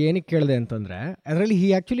ಬಗ್ಗೆ ಏನಕ್ಕೆ ಕೇಳಿದೆ ಅಂತಂದರೆ, ಅದರಲ್ಲಿ he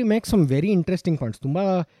actually make some very interesting points.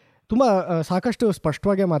 ತುಂಬ ಸಾಕಷ್ಟು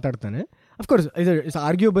ಸ್ಪಷ್ಟವಾಗೇ ಮಾತಾಡ್ತಾನೆ. ಅಫ್ಕೋರ್ಸ್ ಇದು ಇಟ್ಸ್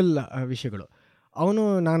ಆರ್ಗ್ಯೂಬಲ್ ವಿಷಯಗಳು.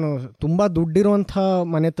 ನಾನು ತುಂಬ ದುಡ್ಡಿರುವಂಥ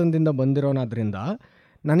ಮನೆತನದಿಂದ ಬಂದಿರೋನಾದ್ರಿಂದ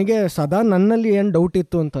ನನಗೆ ಸದಾ ನನ್ನಲ್ಲಿ ಏನು ಡೌಟ್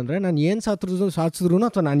ಇತ್ತು ಅಂತಂದರೆ, ನಾನು ಏನು ಸಾಧಿಸಿದ್ರು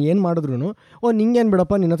ಅಥವಾ ನಾನು ಏನು ಮಾಡಿದ್ರು ನಿಂಗೇನು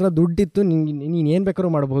ಬಿಡಪ್ಪ, ನಿನ್ನ ಹತ್ರ ದುಡ್ಡಿತ್ತು, ನೀನು ಏನು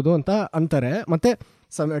ಬೇಕಾದ್ರೂ ಮಾಡ್ಬೋದು ಅಂತ ಅಂತಾರೆ. ಮತ್ತು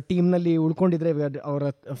ಟೀಮ್ನಲ್ಲಿ ಉಳ್ಕೊಂಡಿದ್ರೆ ಅವರ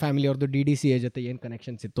ಫ್ಯಾಮಿಲಿಯವ್ರದ್ದು DDCA ಜೊತೆ ಏನು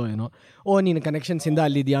ಕನೆಕ್ಷನ್ಸ್ ಇತ್ತೋ ಏನೋ, ನೀನು ಕನೆಕ್ಷನ್ಸಿಂದ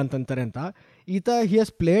ಅಲ್ಲಿದೆಯಾ ಅಂತಂತಾರೆ ಅಂತ. He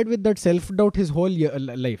has played with that self doubt his whole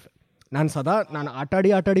life. ನಾನು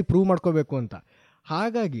ಆಟಾಡಿ ಪ್ರೂವ್ ಮಾಡ್ಕೋಬೇಕು ಅಂತ.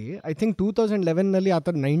 ಹಾಗಾಗಿ ಐ ಥಿಂಕ್ 2011 ಆ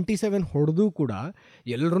ಥರ 97 ಹೊಡೆದು ಕೂಡ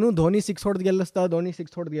ಎಲ್ಲರೂ ಧೋನಿ 6 ಹೊಡೆದು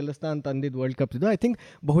ಗೆಲ್ಲಿಸ್ತಾ ಅಂತ ಅಂದಿದ್ದು ವರ್ಲ್ಡ್ ಕಪ್ ಇದು. ಐ ಥಿಂಕ್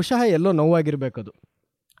ಬಹುಶಃ ಎಲ್ಲೋ ನೋವಾಗಿರ್ಬೇಕದು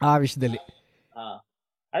ಆ ವಿಷಯದಲ್ಲಿ.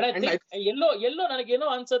 ಎಲ್ಲೋ ನನಗೇನೋ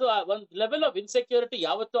ಅನ್ಸೋದು, ಒಂದ್ ಲೆವೆಲ್ ಆಫ್ ಇನ್ಸೆಕ್ಯೂರಿಟಿ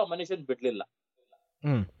ಯಾವತ್ತೂ ಆ ಮನುಷ್ಯನ್ ಬಿಡ್ಲಿಲ್ಲ.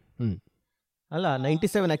 ಅಲ್ಲ,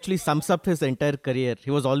 97 actually sums up his entire career.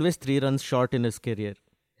 He was always 3 runs short in his career.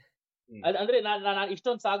 ಅಂದ್ರೆ ನಾನು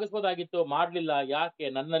ಇಷ್ಟೊಂದು ಸಾಗಿಸ್ಬೋದಾಗಿತ್ತು, ಮಾಡ್ಲಿಲ್ಲ. ಯಾಕೆ?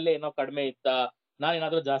 ನನ್ನಲ್ಲೇ ಏನೋ ಕಡಿಮೆ ಇತ್ತ,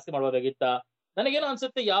 ನಾನೇನಾದ್ರೂ ಜಾಸ್ತಿ ಮಾಡ್ಬೋದಾಗಿತ್ತ. ನನಗೇನೋ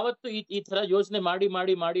ಅನ್ಸುತ್ತೆ ಯಾವತ್ತು ಈ ತರ ಯೋಚನೆ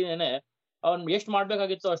ಮಾಡಿನೇನೆ ಅವ್ನ್ ಎಷ್ಟ್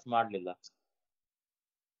ಮಾಡ್ಬೇಕಾಗಿತ್ತು ಅಷ್ಟು ಮಾಡ್ಲಿಲ್ಲ.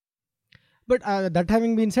 But that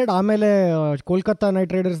having been said, ಆಮೇಲೆ ಕೋಲ್ಕತ್ತಾ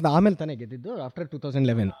ನೈಟ್ ರೈಡರ್ಸ್ ಆಮೇಲೆ ತಾನೇ ಗೆದ್ದಿದ್ದು ಆಫ್ಟರ್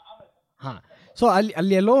 2011. ಹಾಂ, ಸೊ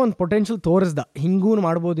ಅಲ್ಲಿ ಎಲ್ಲೋ ಒಂದು ಪೊಟೆನ್ಷಿಯಲ್ ತೋರಿಸ್ದ, ಹಿಂಗೂ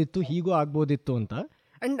ಮಾಡ್ಬೋದಿತ್ತು, ಹೀಗೂ ಆಗ್ಬೋದಿತ್ತು ಅಂತ.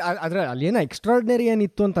 ಆ್ಯಂಡ್ ಅಲ್ಲಿ ಏನೋ ಎಕ್ಸ್ಟ್ರಾರ್ಡಿನರಿ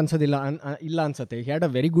ಏನಿತ್ತು ಅಂತ ಅನ್ಸೋದಿಲ್ಲ, ಇಲ್ಲ ಅನ್ಸುತ್ತೆ. He had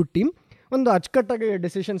a very good team. ಒಂದು ಅಚ್ಚುಕಟ್ಟಾಗಿ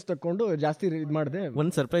ಡೆಸಿಷನ್ಸ್ ತಗೊಂಡು ಜಾಸ್ತಿ ಇದು ಮಾಡಿದೆ.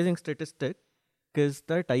 ಒಂದು surprising statistic is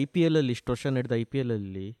that IPL ಅಲ್ಲಿ ಇಷ್ಟು ವರ್ಷ ನಡೆದ IPL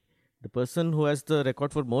ಅಲ್ಲಿ the person who has the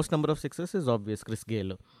record for most number of sixes is obvious Chris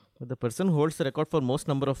Gayle. The person who holds the record for most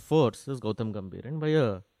number of fours is Gautam Gambhir, and by a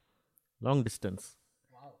long distance.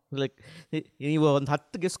 Like ನೀವು ಒಂದು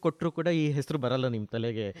 10 guess ಕೊಟ್ಟರು ಕೂಡ ಈ ಹೆಸರು ಬರಲ್ಲ ನಿಮ್ಮ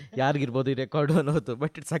ತಲೆಗೆ, ಯಾರಿಗಿರ್ಬೋದು ಈ ರೆಕಾರ್ಡು ಅನ್ನೋದು.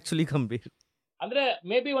 But it's actually Gambhir. ಅಂದ್ರೆ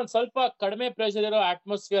ಮೇ ಬಿ ಒಂದ್ ಸ್ವಲ್ಪ ಕಡಿಮೆ ಪ್ರೆಷರ್ ಇರೋ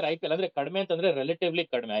ಅಟ್ಮಾಸ್ಫಿಯರ್ IPL. ಅಂದ್ರೆ ಕಡಿಮೆ ಅಂತಂದ್ರೆ ರಿಲೇಟಿವ್ಲಿ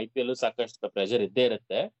ಕಡಿಮೆ, IPL ಸಾಕಷ್ಟು ಪ್ರೆಷರ್ ಇದ್ದೇ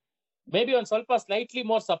ಇರುತ್ತೆ. ಮೇ ಬಿ ಒಂದ್ ಸ್ವಲ್ಪ slightly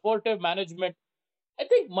more supportive management. I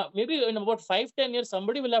think maybe in about 5-10 years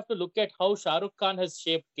somebody will have to look at how Shah Rukh Khan has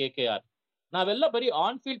shaped KKR. ನಾವೆಲ್ಲ ಬರೀ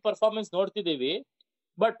ಆನ್ ಫೀಲ್ಡ್ ಪರ್ಫಾರ್ಮೆನ್ಸ್ ನೋಡ್ತಿದೀವಿ,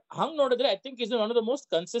 but ಹಂಗ್ ನೋಡಿದ್ರೆ I think is one of the most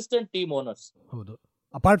consistent team owners. ಹೌದು,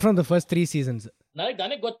 apart from the first 3 seasons.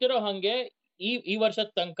 ನನಗೆ ಗೊತ್ತಿರೋ ಹಂಗೆ ಈ ವರ್ಷದ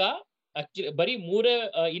ತನಕ ಬರೀ 3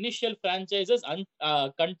 ಇನಿಷಿಯಲ್ ಫ್ರಾಂಚೈಸಸ್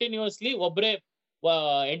ಕಂಟಿನ್ಯೂಸ್ಲಿ ಒಬ್ಬರೇ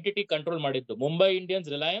ಎಂಟಿಟಿ ಕಂಟ್ರೋಲ್ ಮಾಡಿದ್ದು. Mumbai Indians,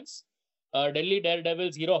 Reliance, Delhi Deere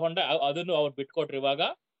devils, Hero Honda, ಅದನ್ನು ಅವ್ರು ಬಿಟ್ಕೊಟ್ರು. ಇವಾಗ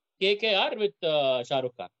KKR with Shah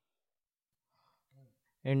Rukh Khan.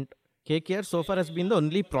 And KKR so far has been the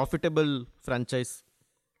only profitable franchise.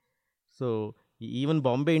 So even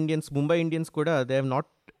Mumbai Indians kuda, they have not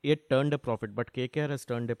yet turned a profit, but KKR has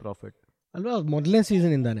turned a profit. Alva ಮೊದಲನೇ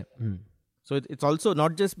season ಇಂದಾನೆ. So it's also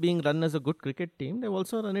not just being run as a good cricket team, they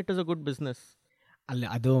also run it as a good business. ಅಲ್ಲಿ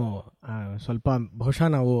ಅದು ಸ್ವಲ್ಪ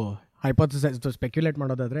ಬಹುಶಃ ನಾವು hypothesis speculate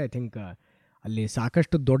ಮಾಡೋದಾದ್ರೆ I think ಅಲ್ಲಿ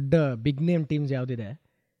ಸಾಕಷ್ಟು ದೊಡ್ಡ ಬಿಗ್ ನೇಮ್ ಟೀಮ್ಸ್ ಯಾವುದಿದೆ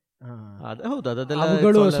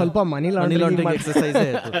ಅವುಗಳು ಸ್ವಲ್ಪ ಮನಿ ಲಾಂಡ್ರಿಂಗ್ ಎಕ್ಸರ್ಸೈಸ್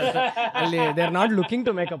ಅಲ್ಲಿ they are not looking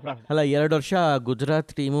to make a profit. ಅಲ್ಲ, 2 ವರ್ಷ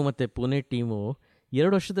ಗುಜರಾತ್ ಟೀಮು ಮತ್ತು ಪುಣೆ ಟೀಮು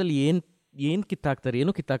 2 ವರ್ಷದಲ್ಲಿ ಏನು ಕಿತ್ತಾಕ್ತಾರೆ?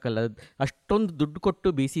 ಏನೂ ಕಿತ್ತಾಕಲ್ಲ. ಅಷ್ಟೊಂದು ದುಡ್ಡು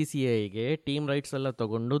ಕೊಟ್ಟು BCCIಗೆ ಟೀಮ್ ರೈಟ್ಸ್ ಎಲ್ಲ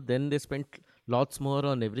ತೊಗೊಂಡು then they spent lots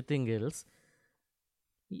more on everything else.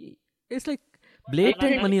 It's like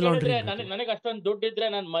blatant money laundering. ನನಗೆ ಅಷ್ಟೊಂದು ದುಡ್ಡು ಇದ್ರೆ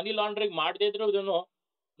ನಾನು ಮನಿ ಲಾಂಡ್ರಿಂಗ್ ಮಾಡದೇ ಇದ್ರು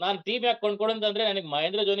ನಾನು ಟೀಮ್ ಯಾಕೆ ಕೊಂಡ್ಕೊಡಂತಂದ್ರೆ ನನಗೆ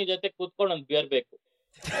ಮಹೇಂದ್ರ ಧೋನಿ ಜೊತೆ ಕೂತ್ಕೊಂಡು ಒಂದು ಬಿಯರ್ ಬೇಕು.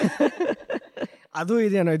 ಅದು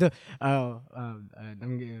ಇದೇನೋ ಇದು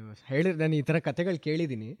ನಮಗೆ ನಾನು ಈ ಥರ ಕಥೆಗಳು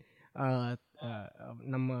ಕೇಳಿದ್ದೀನಿ.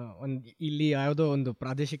 ನಮ್ಮ ಇಲ್ಲಿ ಯಾವುದೋ ಒಂದು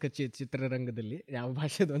ಪ್ರಾದೇಶಿಕ ಚಿತ್ರರಂಗದಲ್ಲಿ, ಯಾವ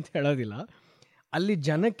ಭಾಷೆದು ಅಂತ ಹೇಳೋದಿಲ್ಲ, ಅಲ್ಲಿ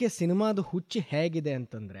ಜನಕ್ಕೆ ಸಿನಿಮಾದ ಹುಚ್ಚು ಹೇಗಿದೆ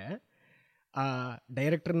ಅಂತಂದರೆ,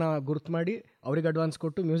 ಡೈರೆಕ್ಟರ್ನ ಗುರ್ತು ಮಾಡಿ ಅವ್ರಿಗೆ ಅಡ್ವಾನ್ಸ್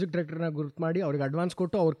ಕೊಟ್ಟು, ಮ್ಯೂಸಿಕ್ ಡೈರೆಕ್ಟರ್ನ ಗುರ್ತು ಮಾಡಿ ಅವ್ರಿಗೆ ಅಡ್ವಾನ್ಸ್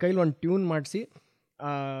ಕೊಟ್ಟು, ಅವ್ರ ಕೈಲಿ ಒಂದು ಟ್ಯೂನ್ ಮಾಡಿಸಿ,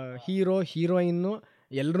 ಹೀರೋ ಹೀರೋಯಿನ್ನು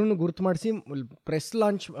ಎಲ್ಲರೂ ಗುರ್ತು ಮಾಡಿಸಿ, ಪ್ರೆಸ್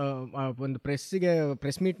ಲಾಂಚ್, ಒಂದು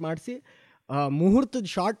ಪ್ರೆಸ್ ಮೀಟ್ ಮಾಡಿಸಿ, ಮುಹೂರ್ತದ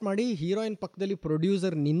ಶಾರ್ಟ್ ಮಾಡಿ ಹೀರೋಯಿನ್ ಪಕ್ಕದಲ್ಲಿ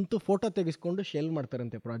ಪ್ರೊಡ್ಯೂಸರ್ ನಿಂತು ಫೋಟೋ ತೆಗೆಸ್ಕೊಂಡು ಶೇಲ್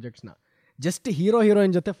ಮಾಡ್ತಾರಂತೆ ಪ್ರಾಜೆಕ್ಟ್ಸ್ನ. ಜಸ್ಟ್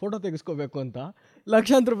ಹೀರೋಯಿನ್ ಜೊತೆ ಫೋಟೋ ತೆಗೆಸ್ಕೋಬೇಕು ಅಂತ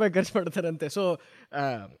ಲಕ್ಷಾಂತರ ರೂಪಾಯಿ ಖರ್ಚು ಮಾಡ್ತಾರಂತೆ. ಸೊ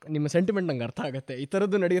ನಿಮ್ಮ ಸೆಂಟಿಮೆಂಟ್ ನಂಗೆ ಅರ್ಥ ಆಗುತ್ತೆ. ಈ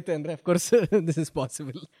ಥರದ್ದು ನಡೆಯುತ್ತೆ ಅಂದರೆ of course this is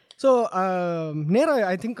possible. So ನೇರ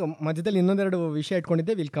ಐ ಥಿಂಕ್ ಮಧ್ಯದಲ್ಲಿ ಇನ್ನೊಂದೆರಡು ವಿಷಯ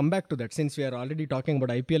ಇಟ್ಕೊಂಡಿದ್ದೆ. Will come back to that since we are already talking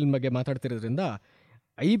about IPL ಬಗ್ಗೆ ಮಾತಾಡ್ತಿರೋದ್ರಿಂದ.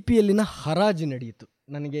 IPLನ ಹರಾಜು ನಡೆಯಿತು.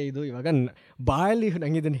 ನನಗೆ ಇದು ಇವಾಗ ಬಾಯಲ್ಲಿ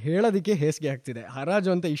ನಂಗೆ ಇದನ್ನು ಹೇಳೋದಕ್ಕೆ ಹೇಸಿಗೆ ಆಗ್ತಿದೆ. ಹರಾಜು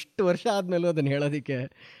ಅಂತ ಇಷ್ಟು ವರ್ಷ ಆದ್ಮೇಲೂ ಅದನ್ನು ಹೇಳೋದಕ್ಕೆ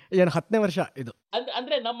ಏನು 10ನೇ ವರ್ಷ ಇದು.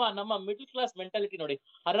 ಅಂದ್ರೆ ನಮ್ಮ ಮಿಡಲ್ ಕ್ಲಾಸ್ ಮೆಂಟಾಲಿಟಿ ನೋಡಿ,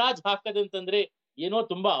 ಹರಾಜ್ ಹಾಕೋದಂತಂದ್ರೆ ಏನೋ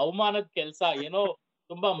ತುಂಬಾ ಅವಮಾನದ ಕೆಲಸ, ಏನೋ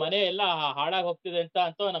ತುಂಬಾ ಮನೆ ಎಲ್ಲ ಹಾಳಾಗಿ ಹೋಗ್ತಿದೆ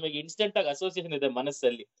ಅಂತ ನಮಗೆ ಇನ್ಸ್ಟೆಂಟ್ ಆಗಿ ಅಸೋಸಿಯೇಷನ್ ಇದೆ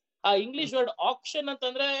ಮನಸ್ಸಲ್ಲಿ. ಆ ಇಂಗ್ಲಿಷ್ ವರ್ಡ್ ಆಕ್ಷನ್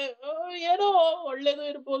ಅಂತಂದ್ರೆ ಏನೋ ಒಳ್ಳೇದು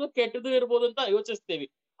ಇರ್ಬೋದು ಕೆಟ್ಟದ್ದು ಇರ್ಬೋದು ಅಂತ ಯೋಚಿಸ್ತೀವಿ.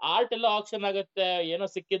 ಆರ್ಟ್ ಎಲ್ಲ ಆಕ್ಷನ್ ಆಗುತ್ತೆ, ಏನೋ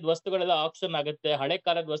ಸಿಕ್ಕಿದ ವಸ್ತುಗಳೆಲ್ಲ ಆಕ್ಷನ್ ಆಗುತ್ತೆ, ಹಳೆ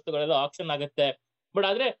ಕಾಲದ ವಸ್ತುಗಳೆಲ್ಲ ಆಕ್ಷನ್ ಆಗುತ್ತೆ. ಬಟ್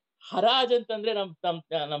ಆದ್ರೆ ಹರಾಜ್ ಅಂತಂದ್ರೆ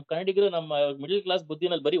ನಮ್ ಕನ್ನಡಿಗರು, ನಮ್ಮ ಮಿಡಲ್ ಕ್ಲಾಸ್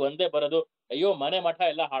ಬುದ್ಧಿನಲ್ಲಿ ಬರೀ ಒಂದೇ ಬರೋದು, ಅಯ್ಯೋ ಮನೆ ಮಠ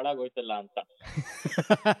ಎಲ್ಲ ಹಾಳಾಗೋಯ್ತಲ್ಲ ಅಂತ.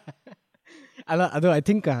 ಅಲ್ಲ, ಅದು ಐ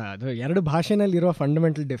ಥಿಂಕ್ ಅದು 2 ಭಾಷೆನಲ್ಲಿರೋ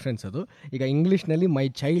ಫಂಡಮೆಂಟಲ್ ಡಿಫ್ರೆನ್ಸ್ ಅದು. ಈಗ ಇಂಗ್ಲೀಷ್ನಲ್ಲಿ ಮೈ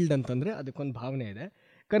ಚೈಲ್ಡ್ ಅಂತಂದರೆ ಅದಕ್ಕೊಂದು ಭಾವನೆ ಇದೆ,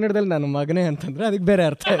 ಕನ್ನಡದಲ್ಲಿ ನನ್ನ ಮಗನೇ ಅಂತಂದರೆ ಅದಕ್ಕೆ ಬೇರೆ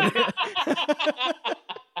ಅರ್ಥ ಇದೆ.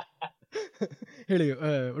 ಹೇಳಿ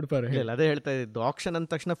ಉಡುಪಾರು ಹೇಳಿ. ಅದೇ ಹೇಳ್ತಾ ಇದ್ದು, ಆಕ್ಷನ್ ಅಂದ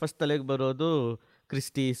ತಕ್ಷಣ ಫಸ್ಟ್ ತಲೆಗೆ ಬರೋದು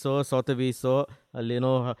ಕ್ರಿಸ್ಟೀಸೋ ಸೋಥಬೀಸೋ,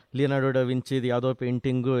 ಅಲ್ಲೇನೋ ಲಿಯೋನಾರ್ಡೋ ಡ ವಿಂಚಿದು ಯಾವುದೋ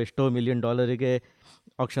ಪೇಂಟಿಂಗು ಎಷ್ಟೋ $1 million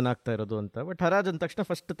ಆಕ್ಷನ್ ಆಗ್ತಾ ಇರೋದು ಅಂತ. ಬಟ್ ಹರಾಜ್ ಅಂದ ತಕ್ಷಣ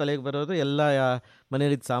ಫಸ್ಟ್ ತಲೆಗೆ ಬರೋದು ಎಲ್ಲ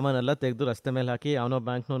ಮನೇಲಿದ್ದ ಸಾಮಾನೆಲ್ಲ ತೆಗೆದು ರಸ್ತೆ ಮೇಲೆ ಹಾಕಿ ಯಾವನೋ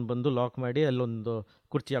ಬ್ಯಾಂಕ್ನವ್ನು ಬಂದು ಲಾಕ್ ಮಾಡಿ ಅಲ್ಲೊಂದು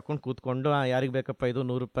ಕುರ್ಚಿ ಹಾಕೊಂಡು ಕೂತ್ಕೊಂಡು ಯಾರಿಗೆ ಬೇಕಪ್ಪ ಇದು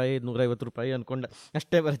 $100 $150 ಅಂದ್ಕೊಂಡು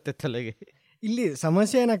ಅಷ್ಟೇ ಬರುತ್ತೆ ತಲೆಗೆ. ಇಲ್ಲಿ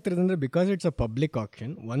ಸಮಸ್ಯೆ ಏನಾಗ್ತಿರೋದು ಅಂದರೆ, because it's a public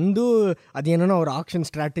action, ಒಂದು ಅದೇನೋ ಅವ್ರ ಆಕ್ಷನ್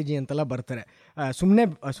ಸ್ಟ್ರಾಟಜಿ ಅಂತೆಲ್ಲ ಬರ್ತಾರೆ.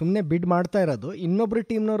 ಸುಮ್ಮನೆ ಬಿಡ್ ಮಾಡ್ತಾ ಇರೋದು, ಇನ್ನೊಬ್ರು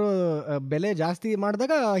ಟೀಮ್ನವರು ಬೆಲೆ ಜಾಸ್ತಿ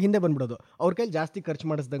ಮಾಡಿದಾಗ ಹಿಂದೆ ಬಂದ್ಬಿಡೋದು, ಅವ್ರ ಕೈಲಿ ಜಾಸ್ತಿ ಖರ್ಚು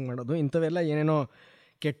ಮಾಡಿಸ್ದಂಗೆ ಮಾಡೋದು, ಇಂಥವೆಲ್ಲ ಏನೇನೋ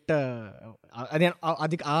ಕೆಟ್ಟ ಅದೇನೋ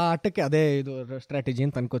ಅದಕ್ಕೆ ಆ ಆಟಕ್ಕೆ ಅದೇ ಇದು ಸ್ಟ್ರಾಟಜಿ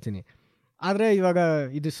ಅಂತ ಅನ್ಕೋತೀನಿ. ಆದರೆ ಇವಾಗ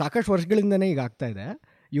ಇದು ಸಾಕಷ್ಟು ವರ್ಷಗಳಿಂದನೇ ಈಗ ಆಗ್ತಾಯಿದೆ.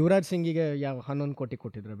 ಯುವರಾಜ್ ಸಿಂಗಿಗೆ 11 ಕೋಟಿ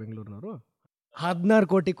ಕೊಟ್ಟಿದ್ರು ಬೆಂಗಳೂರಿನವರು, 16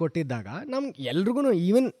 ಕೋಟಿ ಕೊಟ್ಟಿದ್ದಾಗ ನಮ್ಗೆ ಎಲ್ರಿಗೂ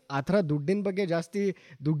ಈವನ್ ಆ ಥರ ದುಡ್ಡಿನ ಬಗ್ಗೆ ಜಾಸ್ತಿ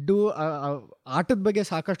ದುಡ್ಡು ಆಟದ ಬಗ್ಗೆ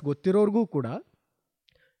ಸಾಕಷ್ಟು ಗೊತ್ತಿರೋರ್ಗೂ ಕೂಡ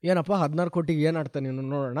ಏನಪ್ಪ 16 ಕೋಟಿಗೆ ಏನು ಆಡ್ತಾನೆ ನೀನು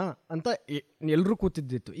ನೋಡೋಣ ಅಂತ ಎಲ್ಲರೂ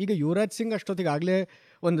ಕೂತಿದ್ದಿತ್ತು. ಈಗ ಯುವರಾಜ್ ಸಿಂಗ್ ಅಷ್ಟೊತ್ತಿಗೆ ಆಗಲೇ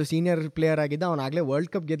ಒಂದು ಸೀನಿಯರ್ ಪ್ಲೇಯರ್ ಆಗಿದ್ದ, ಅವನಾಗಲೇ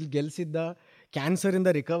ವರ್ಲ್ಡ್ ಕಪ್ ಗೆಲ್ಲಿಸಿದ್ದ, ಕ್ಯಾನ್ಸರಿಂದ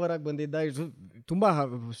ರಿಕವರ್ ಆಗಿ ಬಂದಿದ್ದ, ತುಂಬ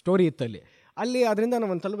ಸ್ಟೋರಿ ಇತ್ತು ಅಲ್ಲಿ ಅದರಿಂದ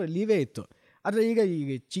ನಾವು ಒಂದು ಸ್ವಲ್ಪ ಲೀವೇ ಇತ್ತು. ಆದರೆ ಈಗ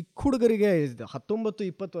ಚಿಕ್ಕ ಹುಡುಗರಿಗೆ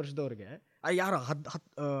 19-20 ವರ್ಷದವ್ರಿಗೆ ಯಾರು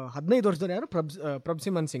 15 ವರ್ಷದವ್ರು ಯಾರು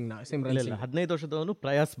ಪ್ರಭ್ಸಿಮರನ್ ಸಿಂಗ್ನ 15 ವರ್ಷದವನು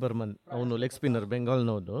ಪ್ರಯಾಸ್ ಬರ್ಮನ್, ಅವನು leg spinner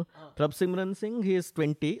ಬೆಂಗಾಲ್ನವನು. ಪ್ರಭ್ಸಿಮರನ್ Singh he is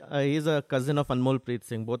 20, is a cousin of Anmol Preeth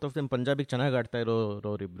Singh. Both of them ಪಂಜಾಬಿಗೆ ಚೆನ್ನಾಗಿ ಆಡ್ತಾ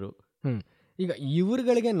ಇರೋರಿಬ್ರು. ಈಗ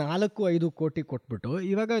ಇವ್ರುಗಳಿಗೆ 4-5 ಕೋಟಿ ಕೊಟ್ಬಿಟ್ಟು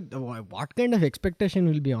ಇವಾಗ what kind of expectation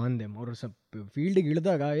will be on them? ಅವರು ಫೀಲ್ಡಿಗೆ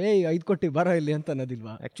ಇಳಿದಾಗ 5 ಕೋಟಿ ಬರೋ ಇಲ್ಲಿ ಅಂತ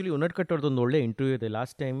ಅನ್ನೋದಿಲ್ವಾ? ಆ್ಯಕ್ಚುಲಿ ಉನ್ನಟ್ಕಟ್ ಅವ್ರದ್ದೊಂದು ಒಳ್ಳೆ ಇಂಟರ್ವ್ಯೂ ಇದೆ.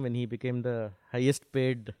 Last time when he became the highest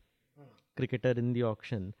paid cricketer in the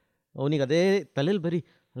action, ಅವನಿಗೆ ಅದೇ ತಲೆಯಲ್ಲಿ ಬರೀ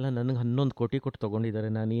ಅಲ್ಲ ನನಗೆ 11 ಕೋಟಿ ಕೊಟ್ಟು ತೊಗೊಂಡಿದ್ದಾರೆ,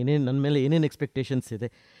 ನಾನು ನನ್ನ ಮೇಲೆ ಏನೇನು ಎಕ್ಸ್ಪೆಕ್ಟೇಷನ್ಸ್ ಇದೆ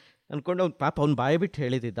ಅಂದ್ಕೊಂಡು ಅವ್ನು ಪಾಪ ಅವ್ನು ಬಾಯಿ ಬಿಟ್ಟು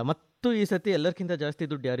ಹೇಳಿದ್ದ. ಮತ್ತು ಈ ಸತಿ ಎಲ್ಲರಿಗಿಂತ ಜಾಸ್ತಿ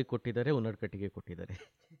ದುಡ್ಡು ಯಾರಿಗೆ ಕೊಟ್ಟಿದ್ದಾರೆ? ಉನ್ನಟ್ಕಟ್ಟಿಗೆ ಕೊಟ್ಟಿದ್ದಾರೆ.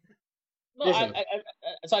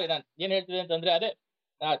 ಸಾರಿ, ನಾನು ಏನ್ ಹೇಳ್ತಿದೆ ಅಂತಂದ್ರೆ, ಅದೇ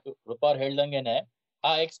ರೂಪಾರ್ ಹೇಳ್ದಂಗೆನೆ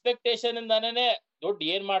ಆ ಎಕ್ಸ್ಪೆಕ್ಟೇಷನ್ ಇಂದಾನೇ ದುಡ್ಡು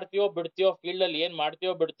ಏನ್ ಮಾಡ್ತೀಯೋ ಬಿಡ್ತೀಯೋ, ಫೀಲ್ಡ್ ಅಲ್ಲಿ ಏನ್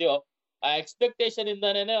ಮಾಡ್ತೀಯೋ ಬಿಡ್ತೀಯೋ, ಆ ಎಕ್ಸ್ಪೆಕ್ಟೇಷನ್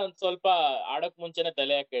ಇಂದಾನೇ ಒಂದ್ ಸ್ವಲ್ಪ ಆಡಕ್ ಮುಂಚೆನೆ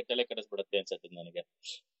ತಲೆ ಕೆಡಿಸ್ಬಿಡುತ್ತೆ ಅನ್ಸುತ್ತೆ ನನಗೆ.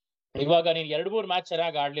 ಇವಾಗ ನೀನ್ 2-3 ಮ್ಯಾಚ್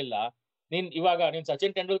ಚೆನ್ನಾಗಿ ಆಡ್ಲಿಲ್ಲ, ನೀನ್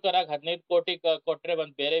ಸಚಿನ್ ತೆಂಡೂಲ್ಕರ್ ಆಗಿ 15 ಕೋಟಿ ಕೊಟ್ರೆ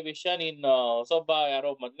ಒಂದ್ ಬೇರೆ ವಿಷಯ, ನೀನ್ ಹೊಸೊಬ್ಬ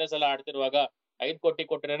ಯಾರೋ ಮೊದಲನೇ ಸಲ ಆಡ್ತಿರುವಾಗ 5 ಕೋಟಿ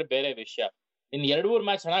ಕೊಟ್ರೆ ಬೇರೆ ವಿಷಯ. ನೀನ್ 2-3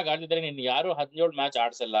 ಮ್ಯಾಚ್ ಚೆನ್ನಾಗಿ ಆಡ್ತಿದ್ರೆ ನೀನ್ ಯಾರು 17 ಮ್ಯಾಚ್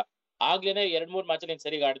ಆಡ್ಸಲ್ಲ, ಆಗ್ಲೇನೆ 2-3 ಮ್ಯಾಚ್ ನೀನ್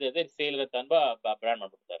ಸರಿಗ ಆಡ್ದಿದ್ರೆ ಫೇಲ್ ಅಂತ ಬ್ರ್ಯಾಂಡ್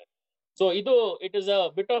ಮಾಡ್ಬಿಡ್ತಾರೆ. ಸೊ ಇದು it is a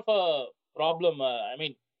bit of a problem. I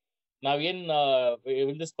mean ನಾವೇನ್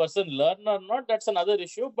will this person learn or not, that's another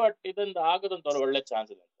issue, but ಇದೊಂದು ಆಗೋದಂತ ಒಳ್ಳೆ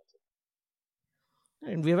ಚಾನ್ಸ್ ಇದೆ.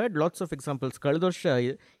 And we had lots of examples. ಕಳೆದ ವರ್ಷ,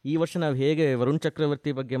 ಈ ವರ್ಷ ನಾವು ಹೇಗೆ ವರುಣ್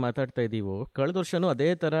ಚಕ್ರವರ್ತಿ ಬಗ್ಗೆ ಮಾತಾಡ್ತಾ ಇದ್ದೀವೋ, ಕಳೆದ ವರ್ಷನೂ ಅದೇ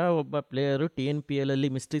ಥರ ಒಬ್ಬ ಪ್ಲೇಯರು TNPL ಅಲ್ಲಿ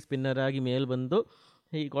ಮಿಸ್ಟ್ರಿ ಸ್ಪಿನ್ನರ್ ಆಗಿ ಮೇಲೆ ಬಂದು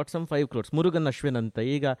he got some 5 crores, Murugan Ashwin ಅಂತ.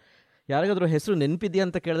 ಈಗ ಯಾರಿಗಾದ್ರೂ ಹೆಸರು ನೆನಪಿದೆಯಾ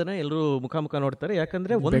ಅಂತ ಕೇಳಿದ್ರೆ ಎಲ್ಲರೂ ಮುಖ ನೋಡ್ತಾರೆ.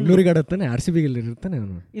 ಯಾಕಂದರೆ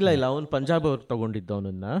ಇಲ್ಲ ಅವನು ಪಂಜಾಬ್ ಅವ್ರಿಗೆ ತೊಗೊಂಡಿದ್ದ,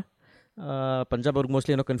 ಅವನನ್ನು ಪಂಜಾಬ್ ಅವ್ರಿಗೆ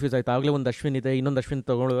ಮೋಸ್ಟ್ಲಿ ಏನೋ ಕನ್ಫ್ಯೂಸ್ ಆಯ್ತು. ಆಗಲೇ ಒಂದು ಅಶ್ವಿನ್ ಇದೆ, ಇನ್ನೊಂದು ಅಶ್ವಿನ್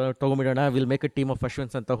ತೊಗೊಂಬಿಡೋಣ, will make a team of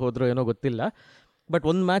Ashwins ಅಂತ ಹೋದ್ರು ಏನೋ ಗೊತ್ತಿಲ್ಲ. ಬಟ್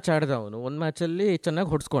ಒಂದು ಮ್ಯಾಚ್ ಆಡ್ದ ಅವನು, ಒಂದು ಮ್ಯಾಚಲ್ಲಿ ಚೆನ್ನಾಗಿ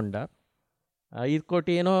ಹೊಡ್ಸ್ಕೊಂಡ. 5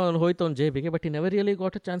 ಕೋಟಿ ಏನೋ ಹೋಯ್ತು ಅವ್ನು ಜೇಬಿಗೆ. But he never really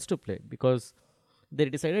got a chance to play because they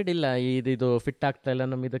decided ಇಲ್ಲ ಇದು ಫಿಟ್ ಆಗ್ತಾ ಇಲ್ಲ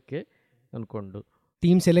ನಮ್ಮ ಇದಕ್ಕೆ ಅಂದ್ಕೊಂಡು.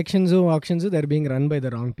 Team selections auctions they are being run by the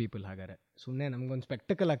wrong people. ಹಾಗಾದ್ರೆ ಸುಮ್ಮನೆ ನಮಗೊಂದು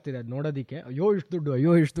ಸ್ಪೆಕ್ಟಕಲ್ ಆಗ್ತಿದೆ ಅದು ನೋಡೋದಕ್ಕೆ. ಅಯ್ಯೋ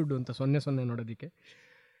ಇಷ್ಟು ದುಡ್ಡು ಅಂತ 0 ನೋಡೋದಕ್ಕೆ.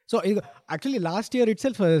 ಸೊ ಈಗ actually last year it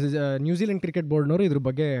self New Zealand cricket ಬೋರ್ಡ್ನವರು ಇದ್ರ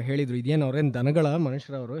ಬಗ್ಗೆ ಹೇಳಿದರು, ಇದೇನು ಅವ್ರೇನು ದನಗಳ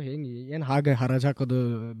ಮನುಷ್ಯರವರು, ಏನು ಹಾಗೆ ಹರಾಜು ಹಾಕೋದು,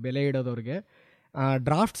 ಬೆಲೆ ಇಡೋದವ್ರಿಗೆ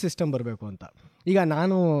ಡ್ರಾಫ್ಟ್ ಸಿಸ್ಟಮ್ ಬರಬೇಕು ಅಂತ. ಈಗ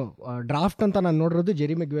ನಾನು ಡ್ರಾಫ್ಟ್ ಅಂತ ನಾನು ನೋಡಿರೋದು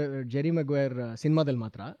ಜೆರಿ ಮೆಗ್ವೈರ್ ಸಿನಿಮಾದಲ್ಲಿ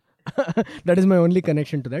ಮಾತ್ರ. That is my only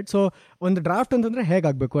connection to that. So ಒಂದು ಡ್ರಾಫ್ಟ್ ಅಂತಂದರೆ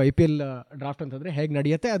ಹೇಗಾಗಬೇಕು, IPL ಡ್ರಾಫ್ಟ್ ಅಂತಂದರೆ ಹೇಗೆ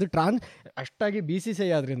ನಡೆಯುತ್ತೆ, ಅದು ಅಷ್ಟಾಗಿ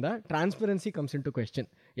BCCI ಆದ್ರಿಂದ transparency comes into question.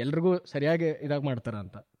 ಎಲ್ರಿಗೂ ಸರಿಯಾಗಿ ಇದಾಗಿ ಮಾಡ್ತಾರ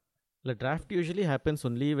ಅಂತ. Draft usually happens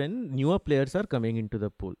only when newer players are coming into the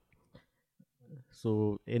pool. So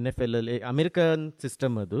NFL ಅಲ್ಲಿ ಅಮೆರಿಕನ್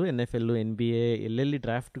ಸಿಸ್ಟಮ್ ಅದು, NFL NBA ಎಲ್ಲೆಲ್ಲಿ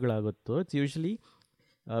ಡ್ರಾಫ್ಟ್ಗಳಾಗುತ್ತೋ ಇಟ್ಸ್ ಯೂಶ್ವಲಿ,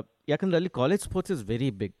 ಯಾಕಂದರೆ ಅಲ್ಲಿ college sports is very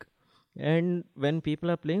big. And when people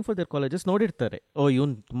are playing for their colleges ನೋಡಿರ್ತಾರೆ,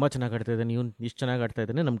 ಇವ್ನು ತುಂಬ ಚೆನ್ನಾಗಿ ಆಡ್ತಾ ಇದ್ದಾನೆ, ಇವ್ನು ಇಷ್ಟು ಚೆನ್ನಾಗಿ ಆಡ್ತಾ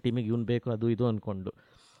ಇದ್ದಾನೆ, ನಮ್ಮ ಟೀಮಿಗೆ ಇವ್ನು ಬೇಕು, ಅದು ಇದು ಅಂದ್ಕೊಂಡು.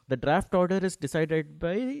 The draft order is decided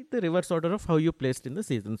by the reverse order of how you placed in the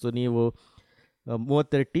season. So ನೀವು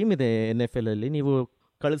 32 ಟೀಮ್ ಇದೆ NFL ಅಲ್ಲಿ, ನೀವು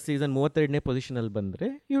ಕಳೆದ ಸೀಸನ್ 32ನೇ ಪೊಸಿಷನಲ್ಲಿ ಬಂದರೆ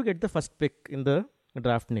you get the first pick in the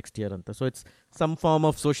draft next year ಅಂತ. So it's some form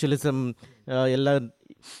of socialism, ಎಲ್ಲ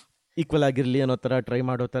ಈಕ್ವಲ್ ಆಗಿರಲಿ ಅನ್ನೋ ಥರ ಟ್ರೈ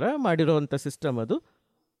ಮಾಡೋ ಥರ ಮಾಡಿರೋವಂಥ ಸಿಸ್ಟಮ್ ಅದು.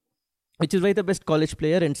 Which is why the best college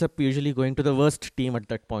player ends up usually going to the worst team at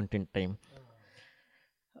that point in time.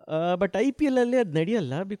 But IPL ಅಲ್ಲಿ ಅದು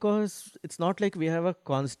ನಡೆಯಲ್ಲ, because it's not like we have a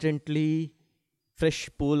constantly fresh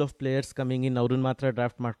pool of players coming in, ಅವ್ರನ್ನ ಮಾತ್ರ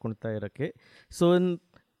draft ಮಾಡ್ಕೊಳ್ತಾ ಇರೋಕ್ಕೆ. So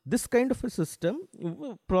this kind of a system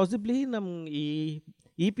possibly ನಮ್ಮ ಈ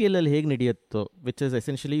EPL ಅಲ್ಲಿ ಹೇಗೆ ನಡೆಯುತ್ತೋ, which is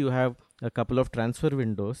essentially you have a couple of transfer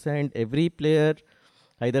windows and every player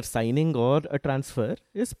either signing or a transfer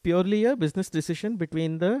is purely a business decision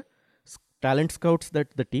between the talent scouts that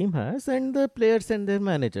the team has and the players and their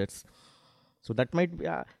managers. So that might be,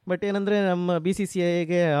 but ಏನಂದರೆ ನಮ್ಮ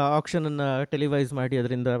BCCIಗೆ ಆಕ್ಷನನ್ನು ಟೆಲಿವೈಸ್ ಮಾಡಿ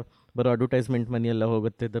ಅದರಿಂದ ಬರೋ advertisement money ಎಲ್ಲ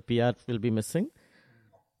ಹೋಗುತ್ತೆ, the PR will be missing,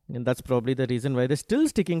 and that's probably the reason why they're still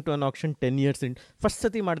sticking to an auction 10 years in. First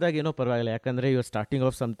ಸತಿ ಮಾಡಿದಾಗ ಏನೋ ಪರವಾಗಿಲ್ಲ, ಯಾಕಂದರೆ you are starting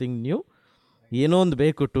off something new, ಏನೋ ಒಂದು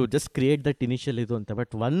ಬೇಕು to just create that initial ಇದು ಅಂತ.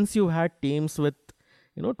 But once you had teams with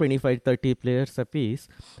 25-30 players a piece,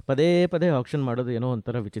 ಪದೇ ಪದೇ ಆಕ್ಷನ್ ಮಾಡೋದು ಏನೋ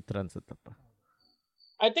ಒಂಥರ ವಿಚಿತ್ರ ಅನ್ಸುತ್ತಪ್ಪ.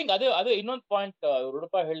 ಐ ಥಿಂಕ್ ಅದೇ ಇನ್ನೊಂದು ಪಾಯಿಂಟ್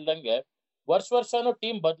ರೂಢಪ್ಪ ಹೇಳ್ದಂಗೆ, ವರ್ಷನೂ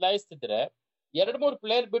ಟೀಮ್ ಬದಲಾಯಿಸ್ತಿದ್ರೆ 2-3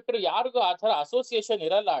 ಪ್ಲೇಯರ್ ಬಿಟ್ಟರೆ ಯಾರಿಗೂ ಆ ಥರ ಅಸೋಸಿಯೇಷನ್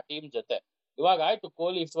ಇರಲ್ಲ ಆ ಟೀಮ್ ಜೊತೆ. ಇವಾಗ ಆಯ್ತು,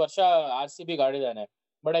 ಕೊಹ್ಲಿ ಇಷ್ಟು ವರ್ಷ RCBಗೆ ಆಡಿದಾನೆ,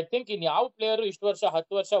 ಬಟ್ ಐ ಥಿಂಕ್ ಇನ್ ಯಾವ ಪ್ಲೇಯರು ಇಷ್ಟು ವರ್ಷ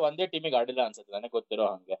 10 ವರ್ಷ ಒಂದೇ ಟೀಮಿಗೆ ಆಡಿಲ್ಲ ಅನ್ಸುತ್ತೆ ನನಗೆ ಗೊತ್ತಿರೋ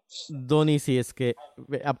ಹಂಗೆ. Dhoni CSK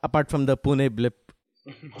apart from the Pune blip.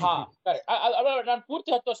 ಹಾ ಕರೆಕ್ಟ್, ನಾನು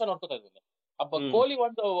ಪೂರ್ತಿ 10 ವರ್ಷ ನೋಡ್ಕೊತಾ ಇದ್ದೀನಿ. ಕೊಹ್ಲಿ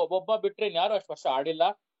ಒಬ್ಬ ಬಿಟ್ರೆ ಯಾರು ಅಷ್ಟು ವರ್ಷ ಆಡಿಲ್ಲ.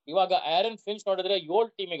 ಇವಾಗ ಆರನ್ ಫಿಂಚ್ ನೋಡಿದ್ರೆ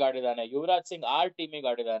 7 ಟೀಮಿಗೆ ಆಡಿದಾನೆ, ಯುವರಾಜ್ ಸಿಂಗ್ 6 ಟೀಮಿಗೆ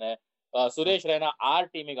ಆಡಿದಾನೆ, ಸುರೇಶ್ ರೈನಾ 6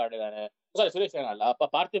 ಟೀಮಿಗೆ ಆಡಿದಾನೆ, ಸುರೇಶ್ ರೈನಾ ಅಲ್ಲ,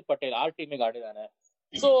 ಪಾರ್ಥಿವ್ ಪಟೇಲ್ 6 ಟೀಮಿಗೆ ಆಡಿದಾನೆ.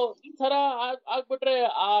 ಸೊ ಈ ತರ ಆಗ್ಬಿಟ್ರೆ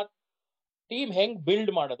ಆ ಟೀಮ್ ಹೆಂಗ್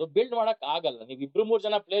ಬಿಲ್ಡ್ ಮಾಡಕ್ ಆಗಲ್ಲ. ನೀವು 2-3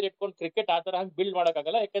 ಜನ ಪ್ಲೇಯರ್ ಇಟ್ಕೊಂಡು ಕ್ರಿಕೆಟ್ ಆ ತರ ಹಂಗ್ ಬಿಲ್ಡ್ ಮಾಡಕ್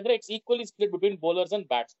ಆಗಲ್ಲ, ಯಾಕಂದ್ರೆ it's equally split between bowlers and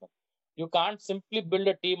batsman. You can't simply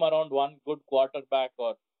build a team around one good quarterback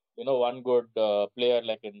or one good player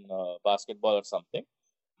like in basketball or something.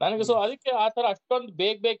 ನನಗೆ ಸೊ ಅದಕ್ಕೆ ಆ ತರ ಅಷ್ಟೊಂದು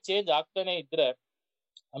ಬೇಗ ಚೇಂಜ್ ಆಗ್ತಾನೆ ಇದ್ರೆ,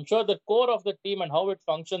 I am sure the core of the team and how it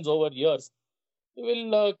functions over years will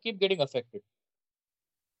keep getting affected.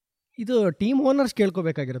 ಇದು team owners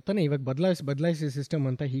ಕೇಳ್ಕೋಬೇಕಾಗಿರುತ್ತಾನೆ, ಇವಾಗ ಬದಲಾಯಿಸಿ ಸಿಸ್ಟಮ್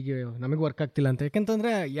ಅಂತ, ಹೀಗೆ ನಮಗೆ ವರ್ಕ್ ಆಗ್ತಿಲ್ಲ ಅಂತ.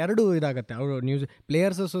 ಯಾಕೆಂತಂದರೆ 2 ಇದಾಗುತ್ತೆ. ಅವರು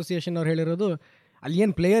ಪ್ಲೇಯರ್ಸ್ ಅಸೋಸಿಯೇಷನ್ ಅವ್ರು ಹೇಳಿರೋದು, ಅಲ್ಲಿ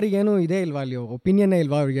ಏನು ಪ್ಲೇಯರಿಗೇನು ಇದೇ ಇಲ್ವಾ, ಅಲ್ಲಿ ಒಪಿನಿಯನ್ನೇ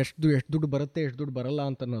ಇಲ್ವಾ, ಅವ್ರಿಗೆ ಎಷ್ಟು ದುಡ್ಡು ಬರುತ್ತೆ ಎಷ್ಟು ದುಡ್ಡು ಬರಲ್ಲ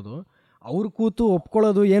ಅಂತ ಅನ್ನೋದು ಅವ್ರು ಕೂತು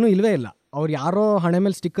ಒಪ್ಕೊಳ್ಳೋದು ಏನೂ ಇಲ್ಲವೇ ಇಲ್ಲ. ಅವ್ರು ಯಾರೋ ಹಣೆ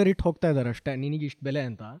ಮೇಲೆ ಸ್ಟಿಕ್ಕರ್ ಇಟ್ಟು ಹೋಗ್ತಾ ಇದ್ದಾರೆ ಅಷ್ಟೇ, ನಿನಗೆ ಇಷ್ಟು ಬೆಲೆ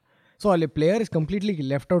ಅಂತ. ಸೊ ಅಲ್ಲಿ player is completely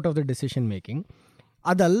left out of the decision making.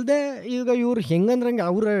 ಅದಲ್ಲದೆ ಈಗ ಇವ್ರು ಹೆಂಗಂದ್ರಂಗೆ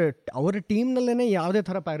ಅವರ ಟೀಮ್ನಲ್ಲೇ ಯಾವುದೇ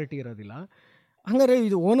ಥರ ಪ್ಯಾರಿಟಿ ಇರೋದಿಲ್ಲ. ಹಂಗಾರೆ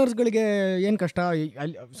ಇದು ಓನರ್ಸ್ಗಳಿಗೆ ಏನು ಕಷ್ಟ.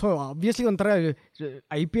 ಸೊ ಆಬ್ವಿಯಸ್ಲಿ ಒಂಥರ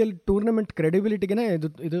IPL ಟೂರ್ನಮೆಂಟ್ ಕ್ರೆಡಿಬಿಲಿಟಿಗೆ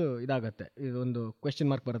ಇದಾಗತ್ತೆ, ಇದೊಂದು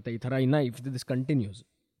ಕ್ವೆಶ್ಚನ್ ಮಾರ್ಕ್ ಬರುತ್ತೆ ಈ ಥರ ಇನ್ನು if this continues.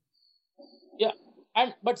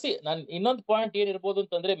 And but see, ನಾನು ಇನ್ನೊಂದು ಪಾಯಿಂಟ್ ಏನಿರ್ಬೋದು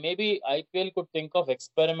ಅಂತಂದ್ರೆ, maybe IPL could think of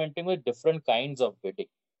experimenting with different kinds of bidding.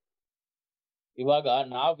 ಇವಾಗ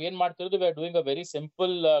ನಾವ್ ಏನ್ ಮಾಡ್ತಿರೋದು, we are doing a very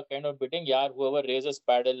simple kind of bidding. whoever raises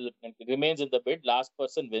paddle and remains in the bid, last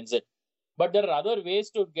person wins it. But there are other ways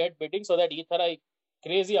to get bidding so that ಈ ತರ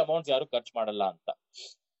crazy amounts ಯಾರು ಖರ್ಚು ಮಾಡಲ್ಲ ಅಂತ.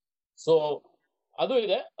 So ಅದು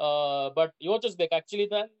ಇದೆ, but ಯೋಚಿಸ್ಬೇಕು actually.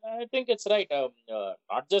 I think it's right,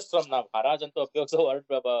 not just from ನಾವು ಹರಾಜ್ ಅಂತ ಉಪಯೋಗಿಸೋ ವರ್ಡ್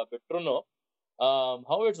ಬಿಟ್ರು,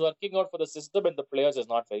 how it's working out for the system and the players is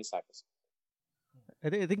not very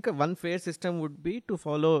satisfying. I think one fair system would be to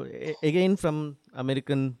follow again from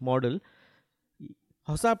American model.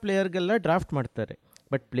 ಹೊಸ ಪ್ಲೇಯರ್ಗೆಲ್ಲ draft ಮಾಡ್ತಾರೆ,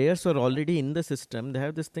 but players are already in the system. They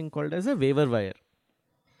have this thing called as a waiver wire.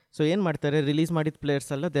 So ಏನು ಮಾಡ್ತಾರೆ, release ಮಾಡಿದ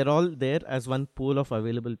players ಎಲ್ಲ they're all there as one pool of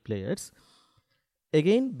available players,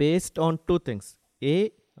 again based on 2 things.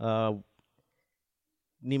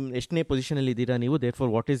 ನಿಮ್ಮ ಎಷ್ಟನೇ ಪೊಸಿಷನಲ್ಲಿ ಇದ್ದೀರಾ ನೀವು, there for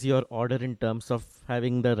what is your order in terms of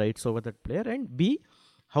having the rights over that player, and B,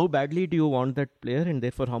 how badly do you want that player, and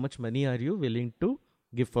therefore how much money are you willing to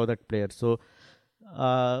give for that player. So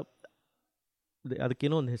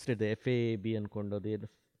ಅದಕ್ಕೇನೋ ಒಂದು ಹೆಸರಿದೆ, FAB ಅಂದ್ಕೊಂಡು, ಅದು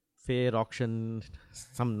fair action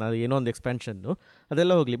ಏನೋ ಒಂದು ಎಕ್ಸ್ಪ್ಯಾನ್ಷನ್ನು,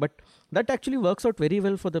 ಅದೆಲ್ಲ ಹೋಗಲಿ. But that actually works out very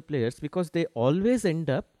well for the players, because they always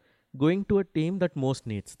end up going to a team that most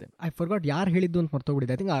needs them. I forgot ಯಾರು ಹೇಳಿದ್ದು ಅಂತ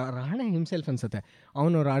ಮರ್ತೋಗ್ಬಿಟ್ಟಿದೆ. ಐ ಥಿಂಕ್ ರಹಾನೆ ಹಿಮ್ಸೆಲ್ಫ್ ಅನ್ಸುತ್ತೆ.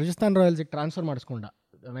 ಅವನು ರಾಜಸ್ಥಾನ್ ರಾಯಲ್ಸಿಗೆ ಟ್ರಾನ್ಸ್ಫರ್ ಮಾಡಿಸ್ಕೊಂಡ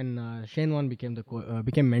when Shane Warne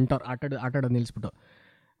became mentor, ಆಟಾಡೋದು ನಿಲ್ಲಿಸ್ಬಿಟ್ಟು.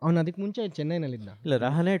 ಅವ್ನು ಅದಕ್ಕೆ ಮುಂಚೆ ಚೆನ್ನೈನಲ್ಲಿದ್ದ. ಇಲ್ಲ,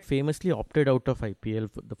 Rahane had famously opted out of IPL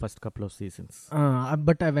for the first couple of seasons.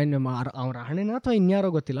 But ಅವ್ರ ರಹಾನೆನ ಅಥವಾ ಇನ್ಯಾರೋ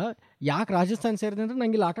ಗೊತ್ತಿಲ್ಲ, ಯಾಕೆ ರಾಜಸ್ಥಾನ್ ಸೇರಿದೆ ಅಂದರೆ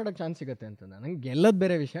ನಂಗೆ ಇಲ್ಲಿ ಆಟ ಆಡೋಕ್ಕೆ ಚಾನ್ಸ್ ಸಿಗುತ್ತೆ ಅಂತಂದ. ನಂಗೆ ಗೆಲ್ಲೋದು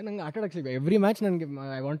ಬೇರೆ ವಿಷಯ, ನಂಗೆ ಆಟ ಆಡೋಕ್ಕೆ ಸಿಗುತ್ತೆ ಎವ್ರಿ ಮ್ಯಾಚ್. ನನಗೆ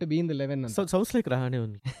I want to be in the 11 ಅಂತ. Sounds like Rahane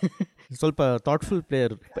only. ಸ್ವಲ್ಪ thoughtful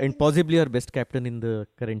player and possibly our best captain in the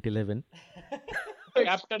current 11.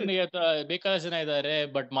 Captain ಬೇಕಾದಷ್ಟು ಜನ ಇದ್ದಾರೆ,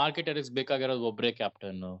 ಬಟ್ ಮಾರ್ಕೆಟರ್ಸ್ ಬೇಕಾಗಿರೋದು ಒಬ್ಬರೇ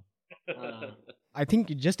captain. I think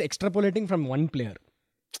just extrapolating from one player,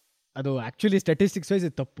 ಅದು actually statistics wise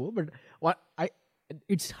ಇದು ತಪ್ಪು. But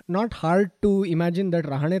it's not hard to imagine that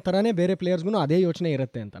Rahane ಥರನೇ ಬೇರೆ ಪ್ಲೇಯರ್ಸ್ಗೂ ಅದೇ ಯೋಚನೆ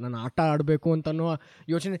ಇರುತ್ತೆ ಅಂತ. ನಾನು ಆಟ ಆಡಬೇಕು ಅಂತ ಅನ್ನೋ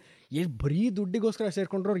ಯೋಚನೆ ಬರೀ ದುಡ್ಡಿಗೋಸ್ಕರ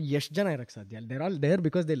ಸೇರ್ಕೊಂಡ್ರೆ ಎಷ್ಟು ಜನ ಇರೋಕ್ಕೆ ಸಾಧ್ಯ? They're all there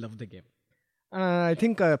because they love the game. I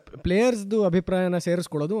think ಪ್ಲೇಯರ್ಸ್ದು ಅಭಿಪ್ರಾಯನ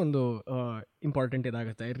ಸೇರಿಸ್ಕೊಳ್ಳೋದು ಒಂದು ಇಂಪಾರ್ಟೆಂಟ್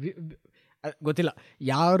ಇದಾಗುತ್ತೆ. ಗೊತ್ತಿಲ್ಲ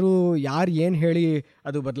ಯಾರು ಏನು ಹೇಳಿ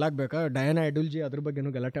ಅದು ಬದಲಾಗಬೇಕಾ, ಡಯಾನಾ ಎಡುಲ್ಜಿ ಅದ್ರ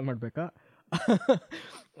ಬಗ್ಗೆನೂ ಗಲಾಟೆ ಮಾಡಬೇಕಾ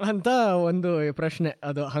ಅಂತ ಒಂದು ಪ್ರಶ್ನೆ.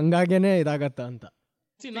 ಅದು ಹಂಗಾಗೇನೆ ಇದಾಗತ್ತ ಅಂತ.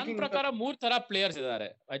 ನನ್ನ ಪ್ರಕಾರ 3 ತರ ಪ್ಲೇಯರ್ಸ್ ಇದ್ದಾರೆ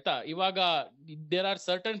ಆಯ್ತಾ. ಇವಾಗ ದೇರ್ ಆರ್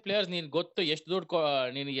ಸರ್ಟನ್ ಪ್ಲೇಯರ್ಸ್, ನೀನ್ ಗೊತ್ತು ಎಷ್ಟು ದುಡ್ಡು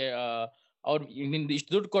ನಿನಗೆ ಅವ್ರು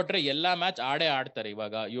ಇಷ್ಟು ದುಡ್ಡು ಕೊಟ್ರೆ ಎಲ್ಲಾ ಮ್ಯಾಚ್ ಆಡ್ತಾರೆ.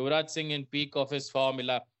 ಇವಾಗ Yuvraj Singh in peak of his form,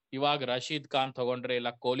 ಇಲ್ಲ ಇವಾಗ ರಶೀದ್ ಖಾನ್ ತಗೊಂಡ್ರೆ, ಇಲ್ಲ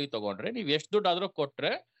ಕೊಹ್ಲಿ ತಗೊಂಡ್ರೆ, ನೀವ್ ಎಷ್ಟು ದುಡ್ಡು ಆದ್ರೂ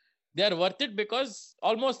ಕೊಟ್ರೆ they are worth it, because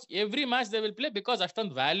almost every match they will play, because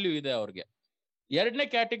ಅಷ್ಟೊಂದು ವ್ಯಾಲ್ಯೂ ಇದೆ ಅವ್ರಿಗೆ. ಎರಡನೇ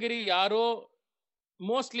ಕ್ಯಾಟಗರಿ ಯಾರು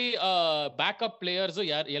ಮೋಸ್ಟ್ಲಿ ಬ್ಯಾಕಪ್ ಪ್ಲೇಯರ್ಸ್,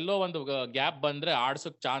 ಎಲ್ಲೋ ಒಂದು ಗ್ಯಾಪ್ ಬಂದ್ರೆ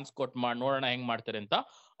ಆಡ್ಸೋಕ್ ಚಾನ್ಸ್ ಕೊಟ್ಟು ನೋಡೋಣ ಹೆಂಗ್ ಮಾಡ್ತಾರೆ ಅಂತ.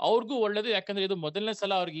 ಅವ್ರಿಗೂ ಒಳ್ಳೇದು, ಯಾಕಂದ್ರೆ ಇದು ಮೊದಲನೇ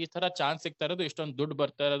ಸಲ ಅವ್ರಿಗೆ ಈ ತರ ಚಾನ್ಸ್ ಸಿಗ್ತಾ ಇರೋದು, ಇಷ್ಟೊಂದು ದುಡ್ಡು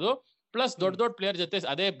ಬರ್ತಾ ಇರೋದು. ಪ್ಲಸ್ ದೊಡ್ಡ ಪ್ಲೇಯರ್ ಜೊತೆ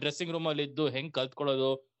ಅದೇ ಡ್ರೆಸ್ಸಿಂಗ್ ರೂಮ್ ಅಲ್ಲಿ ಇದ್ದು ಹೆಂಗ್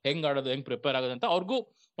ಕಲ್ತ್ಕೊಳ್ಳೋದು, ಹೆಂಗ್ ಆಡೋದು, ಹೆಂಗ್ ಪ್ರಿಪೇರ್ ಆಗೋದು ಅಂತ ಅವ್ರಿಗೂ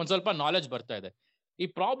ಒಂದ್ ಸ್ವಲ್ಪ ನಾಲೆಜ್ ಬರ್ತಾ ಇದೆ. ಈ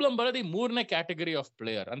ಪ್ರಾಬ್ಲಮ್ ಬರೋದು ಈ 3ನೇ ಕ್ಯಾಟಗರಿ ಆಫ್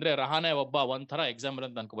ಪ್ಲೇಯರ್. ಅಂದ್ರೆ ರಹಾನೆ ಒಬ್ಬ ಒಂಥರ ಎಕ್ಸಾಂಪಲ್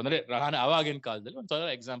ಅಂತ ಅನ್ಕೋಬಹುದು. ಅಂದ್ರೆ ರಹಾನೆ ಅವಾಗಿನ ಕಾಲದಲ್ಲಿ ಒಂಥರ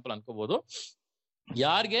ಎಕ್ಸಾಂಪಲ್ ಅನ್ಕೋಬಹುದು.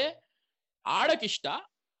 ಯಾರಿಗೆ ಆಡಕ್ ಇಷ್ಟ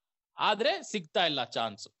ಆದ್ರೆ ಸಿಗ್ತಾ ಇಲ್ಲ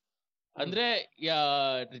ಚಾನ್ಸ್, ಅಂದ್ರೆ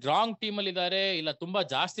ರಾಂಗ್ ಟೀಮ್ ಅಲ್ಲಿ ಇದಾರೆ, ಇಲ್ಲ ತುಂಬಾ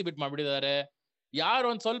ಜಾಸ್ತಿ ಬಿಟ್ ಮಾಡ್ಬಿಟ್ಟಿದ್ದಾರೆ, ಯಾರು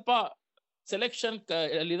ಒಂದ್ ಸ್ವಲ್ಪ ಸೆಲೆಕ್ಷನ್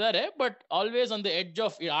ಇದಾರೆ, but always on the edge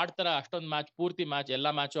of ಆಡ್ತಾರ ಅಷ್ಟೊಂದು ಮ್ಯಾಚ್, ಪೂರ್ತಿ ಮ್ಯಾಚ್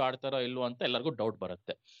ಎಲ್ಲಾ ಮ್ಯಾಚು ಆಡ್ತಾರೋ ಇಲ್ವೋ ಅಂತ ಎಲ್ಲರಿಗೂ ಡೌಟ್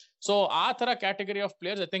ಬರುತ್ತೆ. ಸೊ ಆ ತರ category of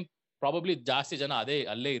players I think probably ಜಾಸ್ತಿ ಜನ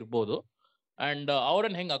ಅಲ್ಲೇ ಇರ್ಬೋದು. ಅಂಡ್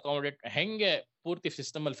ಅವ್ರನ್ನ ಹೆಂಗ್ ಅಕಾಮಡೇಟ್, ಹೆಂಗೆ ಪೂರ್ತಿ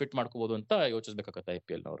ಸಿಸ್ಟಮ್ ಅಲ್ಲಿ ಫಿಟ್ ಮಾಡ್ಕೋಬಹುದು ಅಂತ ಯೋಚಿಸ್ಬೇಕಾಗತ್ತೆ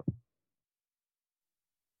IPL ನವರು.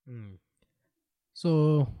 ಸೊ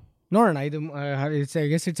ನೋಡೋಣ, ಇದು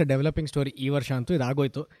ಇಟ್ಸ್ ಅ ಡೆವಲಪಿಂಗ್ ಸ್ಟೋರಿ. ಈ ವರ್ಷ ಅಂತೂ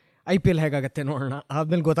ಇದಾಗೋಯ್ತು. IPL ಹೇಗಾಗತ್ತೆ ನೋಡೋಣ,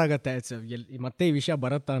 ಆದ್ಮೇಲೆ ಗೊತ್ತಾಗತ್ತೆ ಮತ್ತೆ ಈ ವಿಷಯ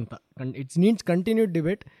ಬರುತ್ತಾ ಅಂತ. It's needs continued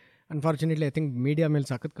debate. Unfortunately I think media ಮೇಲೆ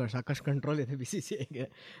ಸಾಕಷ್ಟು ಕಂಟ್ರೋಲ್ ಇದೆ BCCIಗೆ.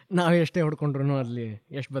 ನಾವು ಎಷ್ಟೇ ಹೊಡ್ಕೊಂಡ್ರು ಅಲ್ಲಿ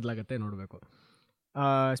ಎಷ್ಟು ಬದಲಾಗತ್ತೆ ನೋಡಬೇಕು.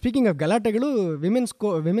 ಸ್ಪೀಕಿಂಗ್ ಆಫ್ ಗಲಾಟೆಗಳು,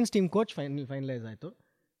 ವಿಮೆನ್ಸ್ ಟೀಮ್ ಕೋಚ್ ಫೈನಲೈಸ್ ಆಯಿತು.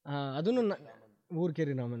 ಅದನ್ನು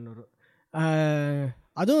ಊರ್ಕೇರಿ ರಾಮನ್ ಅವರು,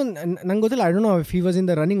 ಅದು ನಂಗೆ ಗೊತ್ತಿಲ್ಲ, I don't know if he was in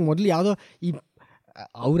the running. ಮೊದಲು ಯಾವುದೋ ಈ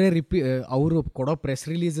ಅವರು ಕೊಡೋ ಪ್ರೆಸ್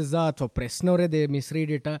ರಿಲೀಸಸ್ಸಾ ಅಥವಾ ಪ್ರೆಸ್ನವರೇ ದೇ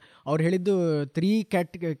ಮಿಸ್ರೀಡ್ ಇಟ್ಟ. ಅವ್ರು ಹೇಳಿದ್ದು 3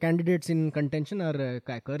 ಕ್ಯಾಂಡಿಡೇಟ್ಸ್ ಇನ್ ಕಂಟೆನ್ಷನ್ ಆರ್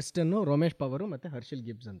ಕರ್ಸ್ಟನ್ನು, ರೋಮೇಶ್ ಪವರು ಮತ್ತು ಹರ್ಷಿಲ್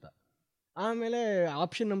ಗಿಬ್ಸ್ ಅಂತ. ಆಮೇಲೆ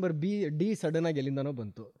ಆಪ್ಷನ್ ನಂಬರ್ ಡಿ ಸಡನ್ನಾಗಿ ಎಲ್ಲಿಂದನೋ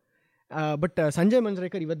ಬಂತು. ಬಟ್ ಸಂಜಯ್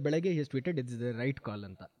ಮಂಜ್ರೇಕರ್ ಇವತ್ತು ಬೆಳಗ್ಗೆ he tweeted it's the right call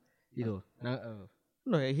ಅಂತ. ಇದು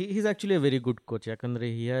is actually a very good coach, ಯಾಕಂದರೆ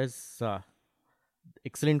he has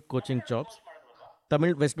excellent coaching jobs.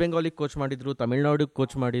 West ಬೆಂಗಾಲಿಗೆ ಕೋಚ್ ಮಾಡಿದ್ರು, ತಮಿಳ್ನಾಡಿಗೆ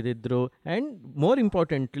ಕೋಚ್ ಮಾಡಿದ್ರು, and more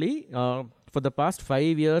importantly for the past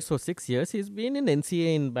 5 years or 6 years he's been in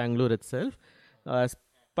NCA in Bangalore itself as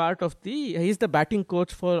part of he's the batting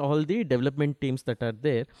coach for all the development teams that are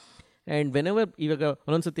there. And whenever ಇವಾಗ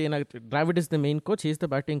ಒಂದೊಂದ್ಸತಿ ಏನಾಗುತ್ತೆ, Dravid is the main coach, is the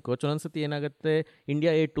batting coach. ಒಂದೊಂದ್ಸತಿ ಏನಾಗುತ್ತೆ,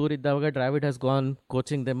 India A tour ಇದ್ದಾಗ Dravid has gone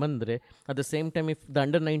coaching them ಅಂದರೆ, at the same time if the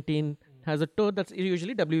Under-19 has a tour, that's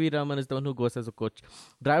usually W.V. Raman is the one who goes as a coach.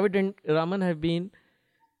 Dravid and Raman have been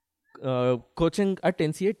coaching at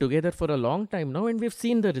NCA together for a long time now, and we've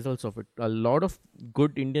seen the results of it. A lot of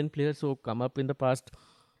good Indian players who come up in the past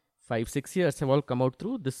 5-6 years have all come out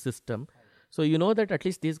through this system. So you know that at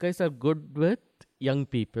least these guys are good with young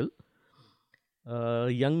people.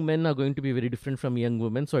 Young men are going to be very different from young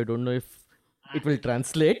women, so I don't know if it will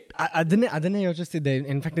translate. ಅದನ್ನೇ ಯೋಚಿಸ್ತಿದ್ದೆ.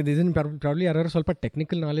 In fact ಇದನ್ನು probably ಯಾರು ಸ್ವಲ್ಪ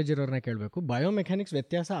technical knowledge ಇರೋರನ್ನ ಕೇಳಬೇಕು. Biomechanics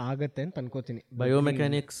ವ್ಯತ್ಯಾಸ ಆಗತ್ತೆ ಅಂತ ಅನ್ಕೋತೀನಿ.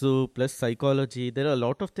 Biomechanics plus psychology, there are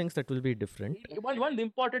lot of things that will be different. ಒಂದು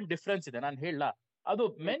ಇಂಪಾರ್ಟೆಂಟ್ ಡಿಫರೆನ್ಸ್ ಇದೆ, ನಾನು ಹೇಳ. ಅದು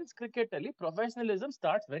ಮೆನ್ಸ್ ಕ್ರಿಕೆಟ್ ಅಲ್ಲಿ ಪ್ರೊಫೆಷನಲಿಸಮ್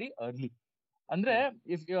ಸ್ಟಾರ್ಟ್ಸ್ ವೆರಿ ಅರ್ಲಿ. ಅಂದ್ರೆ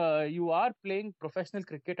if you are playing professional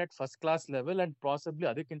cricket at first class level and possibly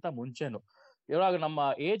ಅದಕ್ಕಿಂತ ಮುಂಚೆನು, ಇವಾಗ ನಮ್ಮ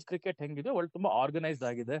ಏಜ್ ಕ್ರಿಕೆಟ್ ಹೆಂಗಿದೆ ಒಳ್ಳೆ ತುಂಬಾ ಆರ್ಗನೈಸ್ಡ್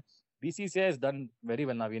ಆಗಿದೆ. BCCI has done very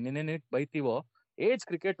well. ನಾವು ಏನೇನೇ ಬೈತೀವೋ, ಏಜ್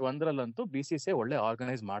ಕ್ರಿಕೆಟ್ ಒಂದರಲ್ಲಂತೂ BCCI ಒಳ್ಳೆ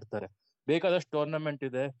ಆರ್ಗನೈಸ್ ಮಾಡ್ತಾರೆ. ಬೇಕಾದಷ್ಟು ಟೂರ್ನಮೆಂಟ್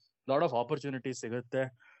ಇದೆ, ಲಾಟ್ ಆಫ್ ಆಪರ್ಚುನಿಟಿ ಸಿಗುತ್ತೆ.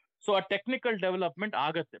 ಸೊ ಆ ಟೆಕ್ನಿಕಲ್ ಡೆವಲಪ್ಮೆಂಟ್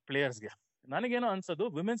ಆಗತ್ತೆ ಪ್ಲೇಯರ್ಸ್ಗೆ. ನನಗೇನೋ ಅನ್ಸೋದು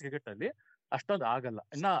ವಿಮೆನ್ಸ್ ಕ್ರಿಕೆಟ್ ಅಲ್ಲಿ ಅಷ್ಟೊಂದು ಆಗಲ್ಲ,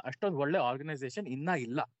 ಇನ್ನ ಅಷ್ಟೊಂದು ಒಳ್ಳೆ ಆರ್ಗನೈಸೇಷನ್ ಇನ್ನ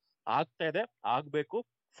ಇಲ್ಲ. ಆಗ್ತಾ ಇದೆ, ಆಗ್ಬೇಕು.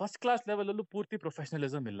 ಫಸ್ಟ್ ಕ್ಲಾಸ್ ಲೆವೆಲ್ ಅಲ್ಲೂ ಪೂರ್ತಿ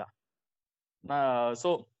ಪ್ರೊಫೆಷನಲಿಸಮ್ ಇಲ್ಲ. ಸೊ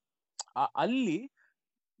ಅಲ್ಲಿ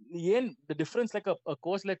ಏನ್ the difference like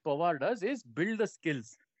coach like Powar does is build the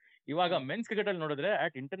skills. ಇವಾಗ ಮೆನ್ಸ್ ಕ್ರಿಕೆಟ್ ಅಲ್ಲಿ ನೋಡಿದ್ರೆ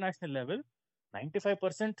at international level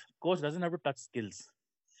 95% coach doesn't have to touch skills.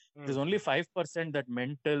 It is only 5% that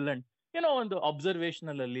mental and ಏನೋ ಒಂದು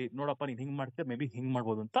ಅಬ್ಸರ್ವೇಷನಲ್ ಅಲ್ಲಿ ನೋಡಪ್ಪ ನೀನ್ ಹಿಂಗ್ ಮಾಡ್ತೀಯ, ಮೇ ಬಿ ಹಿಂಗ್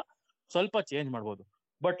ಮಾಡ್ಬೋದು ಅಂತ ಸ್ವಲ್ಪ ಚೇಂಜ್ ಮಾಡ್ಬೋದು.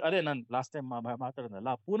 ಬಟ್ ಅದೇ ನಾನು ಲಾಸ್ಟ್ ಟೈಮ್ ಮಾತಾಡೋದಲ್ಲ,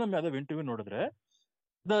 ಪೂನಮ್ ಯಾದವ್ ಇಂಟರ್ವ್ಯೂ ನೋಡಿದ್ರೆ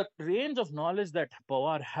the range of knowledge that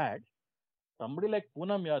Powar had, somebody like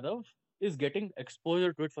Poonam Yadav is getting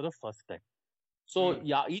exposure to it for the first time. So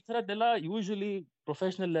ಈ ತರದ್ದೆಲ್ಲ ಯೂಶಲಿ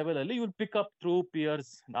ಪ್ರೊಫೆಷನಲ್ ಲೆವೆಲ್ ಅಲ್ಲಿ you will pick up through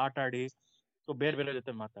peers, ಆಟ ಆಡಿ, so ಬೇರೆ ಬೇರೆ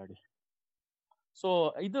ಜೊತೆ ಮಾತಾಡಿ. ಸೊ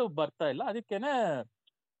ಇದು ಬರ್ತಾ ಇಲ್ಲ,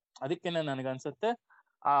 ಅದಕ್ಕೇನೆ ನನಗನ್ಸುತ್ತೆ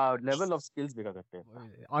ಆ ಲೆವೆಲ್ ಆಫ್ ಸ್ಕಿಲ್ಸ್ ಬೇಕಾಗತ್ತೆ.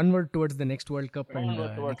 Onward towards the next world cup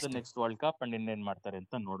next world cup and ಇನ್ನೇನ್ ಮಾಡ್ತಾರೆ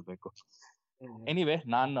ಅಂತ ನೋಡ್ಬೇಕು. ಎನಿವೇ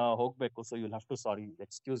ನಾನು ಹೋಗ್ಬೇಕು, so you have to sorry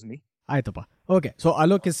excuse me. ಆಯ್ತಪ್ಪ, okay. So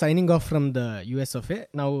Alok is signing off from the US of A.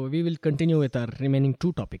 ನಾವು we will continue with our remaining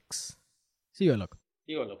 2 topics. See you, Alok.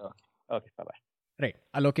 Okay, bye-bye. Right,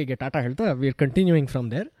 ಅಲೋಕಿಗೆ ಟಾಟಾ ಹೇಳ್ತಾ we are continuing from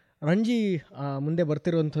there. Ranji ಮುಂದೆ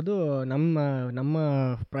ಬರ್ತಿರುವಂಥದ್ದು ನಮ್ಮ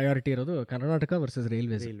priority ಇರೋದು Karnataka versus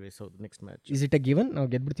Railways. ಹೌದು, next match. Is it a given? ನಾವು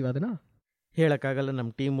ಗೆದ್ಬಿಡ್ತೀವಿ ಅದನ್ನು? ಹೇಳೋಕ್ಕಾಗಲ್ಲ.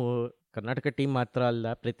 ನಮ್ಮ ಟೀಮು, ಕರ್ನಾಟಕ ಟೀಮ್ ಮಾತ್ರ ಅಲ್ಲ,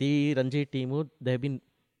 ಪ್ರತಿ Ranji team they have been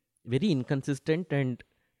very inconsistent and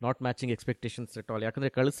not matching expectations at all.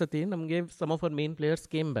 ಯಾಕಂದರೆ ಕಳಿಸತಿ ನಮಗೆ some of our main players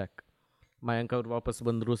came back. Mayank ಅವ್ರು ವಾಪಸ್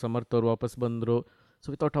ಬಂದರು, ಸಮರ್ಥ್ ಅವ್ರು ವಾಪಸ್ ಬಂದರು. ಸೊ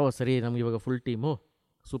ವಿತೌಟ್ ಸರಿ ನಮ್ಗೆ ಇವಾಗ ಫುಲ್ ಟೀಮು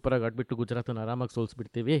ಸೂಪರಾಗಿ ಆಡ್ಬಿಟ್ಟು ಗುಜರಾತನ್ನು ಆರಾಮಾಗಿ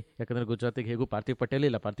ಸೋಲ್ಸ್ಬಿಡ್ತೀವಿ. ಯಾಕಂದರೆ ಗುಜರಾತಿಗೆ ಹೇಗೂ ಪಾರ್ಥಿವ್ ಪಟೇಲ್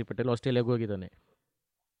ಇಲ್ಲ, ಪಾರ್ಥಿವ್ ಪಟೇಲ್ ಆಸ್ಟ್ರೇಲಿಯಾಗೂ ಹೋಗಿದ್ದಾನೆ.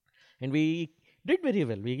 And we did very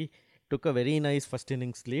well. We took a very nice first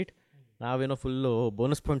innings lead. ನಾವೇನೋ ಫುಲ್ಲು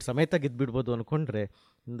ಬೋನಸ್ ಪಾಯಿಂಟ್ ಸಮೇತ ಗೆದ್ಬಿಡ್ಬೋದು ಅಂದ್ಕೊಂಡ್ರೆ,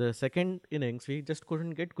 in the second innings we just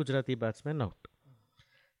couldn't get Gujarati batsman out.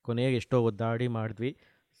 ಕೊನೆಗೆ ಎಷ್ಟೋ ಒದ್ದಾಡಿ ಮಾಡಿದ್ವಿ.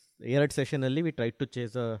 2 ಸೆಷನಲ್ಲಿ we try to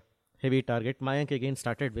chase a heavy target. Mayank again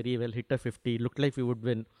started very well, hit a 50, look like we would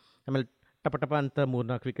win. ಆಮೇಲೆ ಟಪ ಅಂತ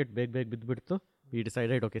 3-4 ವಿಕೆಟ್ ಬೇಗ ಬಿದ್ದುಬಿಡ್ತು. ವಿ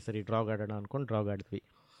ಡಿಸೈಡೆಡ್ ಓಕೆ ಸರಿ ಡ್ರಾಗ್ ಆಡೋಣ ಅಂದ್ಕೊಂಡು ಡ್ರಾಗ್ ಆಡಿದ್ವಿ.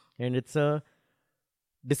 And it's a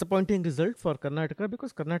disappointing result for Karnataka,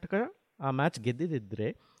 because Karnataka ಆ ಮ್ಯಾಚ್ ಗೆದ್ದಿದ್ದರೆ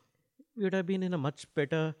would have been in a much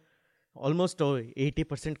better. Almost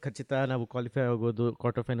 80% ಖಚಿತ ನಾವು ಕ್ವಾಲಿಫೈ ಆಗೋದು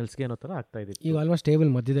ಕ್ವಾರ್ಟರ್ ಫೈನಲ್ಸ್ಗೆ ಅನ್ನೋ ಥರ ಆಗ್ತಾಯಿದ್ದೀವಿ. ಈಗ ಆಲ್ಮೋಸ್ಟ್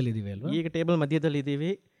ಟೇಬಲ್ ಮಧ್ಯದಲ್ಲಿ ಇದ್ದೀವಿ ಅಲ್ವಾ? ಈಗ ಟೇಬಲ್ ಮಧ್ಯದಲ್ಲಿ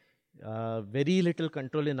ಇದ್ದೀವಿ. Very little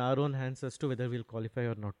control in our own hands as to whether will qualify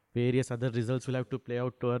or not. Various other results will have to play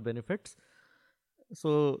out to our benefits.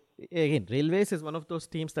 So again, Railways is one of those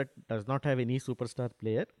teams that does not have any superstar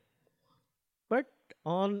player, but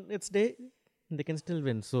on its day they can still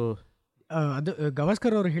win. So ಅದು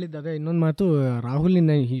ಗವಾಸ್ಕರ್ ಅವರು ಹೇಳಿದ್ದಾರೆ. ಇನ್ನೊಂದು ಮಾತು, Rahul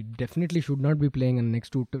he definitely should not be playing on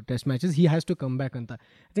next 2 test matches. He has to come back ಅಂತ.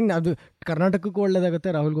 I think ಅದು ಕರ್ನಾಟಕಕ್ಕೂ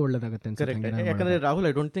ಒಳ್ಳೇದಾಗುತ್ತೆ, ರಾಹುಲ್ಗೂ ಒಳ್ಳೇದಾಗುತ್ತೆ ಅಂತ. ಯಾಕಂದರೆ Rahul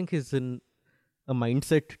I don't think is in a mind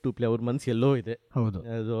set to play. ಅವ್ರ ಮನ್ಸು ಎಲ್ಲೋ ಇದೆ. ಹೌದು,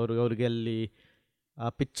 ಅದು ಅವ್ರಿಗೆ ಅಲ್ಲಿ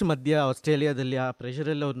ಆ ಪಿಚ್ ಮಧ್ಯ ಆಸ್ಟ್ರೇಲಿಯಾದಲ್ಲಿ ಆ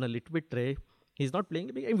ಪ್ರೆಷರಲ್ಲಿ ಅವ್ರನ್ನ ಇಟ್ಬಿಟ್ರೆ is not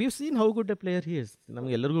playing. We've seen how good a player he is,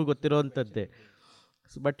 ನಮಗೆಲ್ಲರಿಗೂ ಗೊತ್ತಿರೋ ಅಂಥದ್ದೇ.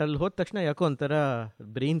 ಬಟ್ ಅಲ್ಲಿ ಹೋದ ತಕ್ಷಣ ಯಾಕೋ ಒಂಥರ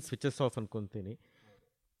ಬ್ರೈನ್ ಸ್ವಿಚಸ್ ಆಫ್ ಅನ್ಕೊತೀನಿ.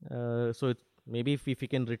 So maybe if you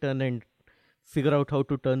can return and figure out how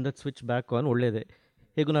to turn that switch back on, ಒಳ್ಳೇದೇ.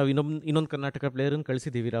 ಹೇಗೂ ನಾವು ಇನ್ನೊಂದು ಕರ್ನಾಟಕ ಪ್ಲೇಯರನ್ನು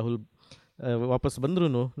ಕಳಿಸಿದ್ದೀವಿ. ರಾಹುಲ್ ವಾಪಸ್ ಬಂದ್ರೂ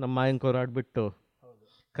ನಮ್ಮ ಮಯಾಂಕ್ ಅವ್ರು ಆಡಿಬಿಟ್ಟು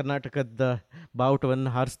ಕರ್ನಾಟಕದ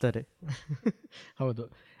ಬಾವುಟವನ್ನು ಹಾರಿಸ್ತಾರೆ. ಹೌದು.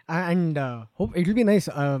 And hope it will be nice.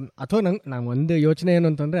 ಅಥವಾ ನಾವು ಒಂದು ಯೋಚನೆ ಏನು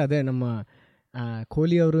ಅಂತಂದರೆ, ಅದೇ ನಮ್ಮ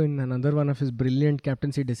ಕೊಹ್ಲಿ ಅವರು in another one of his brilliant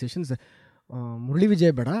captaincy decisions, Murali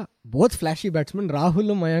Vijay ಬೇಡ, ಬೋತ್ ಫ್ಲಾಶಿ ಬ್ಯಾಟ್ಸ್ಮನ್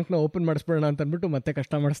ರಾಹುಲ್ ಮಯಾಂಕ್ನ ಓಪನ್ ಮಾಡಿಸ್ಬಿಡೋಣ ಅಂತ ಅಂದ್ಬಿಟ್ಟು ಮತ್ತೆ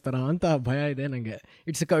ಕಷ್ಟ ಮಾಡಿಸ್ತಾರ ಅಂತ ಭಯ ಇದೆ ನನಗೆ.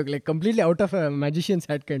 It's like completely out of magician's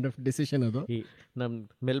hat kind of decision ಅದು. ನಮ್ಮ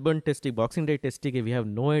ಮೆಲ್ಬರ್ನ್ ಟೆಸ್ಟಿಗೆ, ಬಾಕ್ಸಿಂಗ್ ಡೇ ಟೆಸ್ಟಿಗೆ we have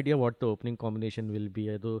no idea what the opening combination will be.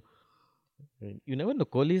 ಅದು you never know.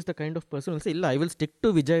 Kohli is the kind of person ಇಲ್ಲ I will stick to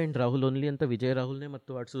Vijay and Rahul only ಅಂತ ವಿಜಯ್ ರಾಹುಲ್ನೇ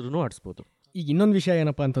ಮತ್ತು ಆಡಿಸ್ಬೋದು. ಈಗ ಇನ್ನೊಂದು ವಿಷಯ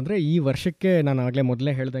ಏನಪ್ಪ ಅಂತಂದರೆ, ಈ ವರ್ಷಕ್ಕೆ ನಾನು ಆಗಲೇ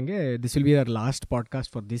ಮೊದಲೇ ಹೇಳ್ದಂಗೆ this will be our last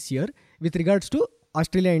podcast for this year with regards to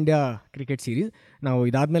Australia India cricket series. ನಾವು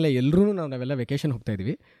ಇದಾದಮೇಲೆ ಎಲ್ಲರೂ ನಾವೆಲ್ಲ ವೆಕೇಷನ್ ಹೋಗ್ತಾ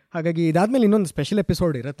ಇದ್ವಿ. ಹಾಗಾಗಿ ಇದಾದಮೇಲೆ ಇನ್ನೊಂದು ಸ್ಪೆಷಲ್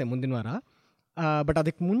ಎಪಿಸೋಡ್ ಇರುತ್ತೆ ಮುಂದಿನ ವಾರ. ಬಟ್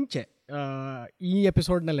ಅದಕ್ಕೆ ಮುಂಚೆ ಈ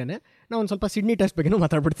ಎಪಿಸೋಡ್ನಲ್ಲೇ ನಾವು ಒಂದು ಸ್ವಲ್ಪ ಸಿಡ್ನಿ ಟೆಸ್ಟ್ ಬಗ್ಗೆನೂ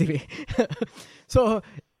ಮಾತಾಡ್ಬಿಡ್ತೀವಿ. ಸೊ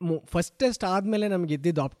ಫಸ್ಟ್ ಟೆಸ್ಟ್ ಆದಮೇಲೆ ನಮ್ಗೆ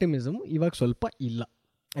ಇದ್ದಿದ್ದು ಆಪ್ಟಿಮಿಸಮ್ ಇವಾಗ ಸ್ವಲ್ಪ ಇಲ್ಲ.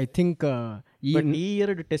 ಐ ಥಿಂಕ್ ಈ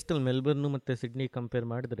 2 ಟೆಸ್ಟಲ್ಲಿ ಮೆಲ್ಬರ್ನು ಮತ್ತು ಸಿಡ್ನಿ ಕಂಪೇರ್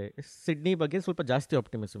ಮಾಡಿದ್ರೆ ಸಿಡ್ನಿ ಬಗ್ಗೆ ಸ್ವಲ್ಪ ಜಾಸ್ತಿ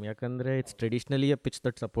ಆಪ್ಟಿಮಿಸಮ್. ಯಾಕಂದರೆ it's traditionally a pitch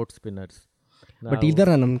that support spinners. But ಇದಾರ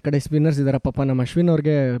ನಮ್ಮ ಕಡೆ ಸ್ಪಿನ್ನರ್ಸ್ ಇದಾರ. ಪಾಪ ನಮ್ಮ ಅಶ್ವಿನ್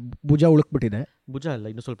ಅವ್ರಿಗೆ ಭುಜ ಉಳುಕ್ಬಿಟ್ಟಿದೆ. ಭುಜ ಅಲ್ಲ,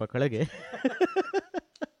 ಇನ್ನು ಸ್ವಲ್ಪ ಕೆಳಗೆ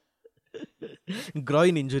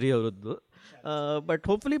ಗ್ರಾಯಿನ್ ಇಂಜುರಿ ಅವರದ್ದು. But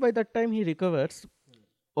hopefully by that time he recovers,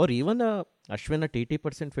 or even Ashwin at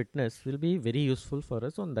 80% fitness will be very useful for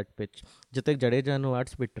us on that pitch. ಜೊತೆಗೆ ಜಡೇಜಾನು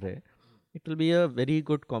ಆಡಿಸ್ಬಿಟ್ರೆ it will be a very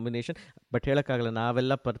good combination. But ಹೇಳೋಕ್ಕಾಗಲ್ಲ,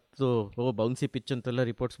 ನಾವೆಲ್ಲ ಬೌನ್ಸಿ ಪಿಚ್ ಅಂತೆಲ್ಲ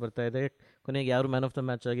reports ಬರ್ತಾ ಇದೆ. ಕೊನೆಗೆ ಯಾರು ಮ್ಯಾನ್ ಆಫ್ ದ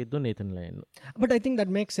ಮ್ಯಾಚ್ ಆಗಿದ್ದು Nathan Lyon. But I think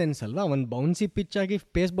that make sense ಅಲ್ವಾ, ಒಂದು ಬೌನ್ಸಿ ಪಿಚ್ ಆಗಿ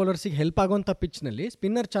ಪೇಸ್ ಬೌಲರ್ಸಿಗೆ ಹೆಲ್ಪ್ ಆಗೋಂಥ ಪಿಚ್ನಲ್ಲಿ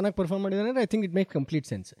ಸ್ಪಿನ್ನರ್ ಚೆನ್ನಾಗಿ ಪರ್ಫಾರ್ಮ್ ಮಾಡಿದ್ರೆ I think it make complete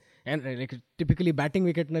sense. And like typically batting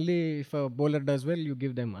ವಿಕೆಟ್ನಲ್ಲಿ if bowler does well you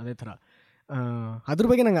give them, ಅದೇ ಥರ. ಅದ್ರ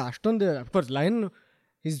ಬಗ್ಗೆ ನಂಗೆ ಅಷ್ಟೊಂದು of course Lyon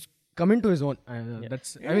is coming to his own.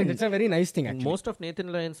 That's a very nice thing actually. Most of Nathan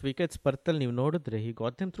Lyon's wickets Parthal ನೀವು ನೋಡಿದ್ರೆ he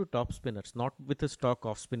got them through top spinners, not with a stock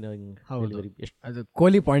off spinning delivery. ಅದು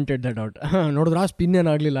Kohli pointed that out. ನೋಡಿದ್ರೆ spin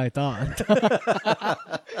ಏನಾಗಲಿಲ್ಲ ಆಯ್ತಾ ಅಂತ.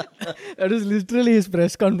 That is literally his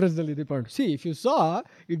press conference ನಲ್ಲಿ the point. See, if you saw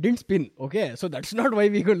it didn't spin, okay, so that's not why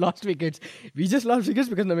we got lost wickets. We just lost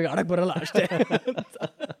wickets because ನಮಗೆ ಆಡಕ್ಕೆ ಬರಲ್ಲ ಅಷ್ಟೇ.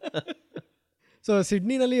 So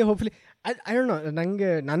ಸಿಡ್ನಿನಲ್ಲಿ hopefully I don't know, ನನಗೆ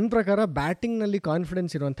ನನ್ನ ಪ್ರಕಾರ ಬ್ಯಾಟಿಂಗ್ನಲ್ಲಿ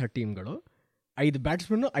ಕಾನ್ಫಿಡೆನ್ಸ್ ಇರುವಂಥ ಟೀಮ್ಗಳು 5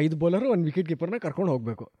 ಬ್ಯಾಟ್ಸ್ಮನ್ನು 5 ಬೌಲರು 1 ವಿಕೆಟ್ ಕೀಪರ್ನ ಕರ್ಕೊಂಡು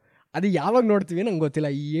ಹೋಗಬೇಕು. ಅದು ಯಾವಾಗ ನೋಡ್ತೀವಿ ನಂಗೆ ಗೊತ್ತಿಲ್ಲ.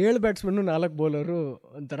 ಈ 7 ಬ್ಯಾಟ್ಸ್ಮನ್ನು 4 ಬೌಲರು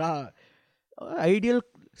ಒಂಥರ ಐಡಿಯಲ್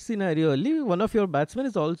ಸಿನಾರಿಯೋ ಅಲ್ಲಿ one of your batsman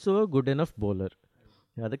is also good enough bowler.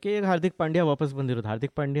 ಅದಕ್ಕೆ ಹಾರ್ದಿಕ್ ಪಾಂಡ್ಯ ವಾಪಸ್ ಬಂದಿರೋದು.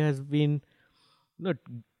 Hardik Pandya has been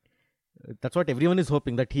that's what every one is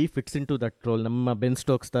hoping that he fits into that roll. ನಮ್ಮ ಬೆನ್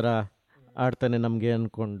ಸ್ಟೋಕ್ಸ್ ಥರ ಆಡ್ತಾನೆ ನಮಗೆ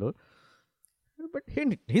ಅಂದ್ಕೊಂಡು. But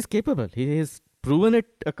he's capable. He has proven it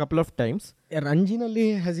a couple of times. ರಂಜಿನಲ್ಲಿ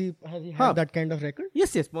has he had that kind of record?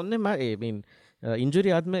 Yes. ಮೊನ್ನೆ I mean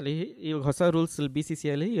injury ಆದಮೇಲೆ ಇವಾಗ ಹೊಸ rules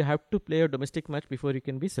BCCI ಅಲ್ಲಿ you have to play a domestic match before you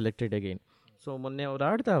can be selected again. So ಮೊನ್ನೆ ಅವ್ರು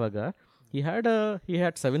ಆಡ್ದಾವಾಗ he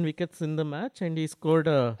had 7 wickets in the match and he scored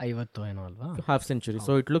 50 ಏನೋ ಅಲ್ವಾ, half century.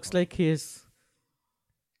 So it looks like he is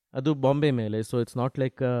ಅದು ಬಾಂಬೆ ಮೇಲೆ. So it's not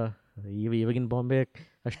like ಇವಾಗಿನ ಬಾಂಬೆ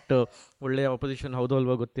ಅಷ್ಟು ಒಳ್ಳೆಯ opposition ಹೌದು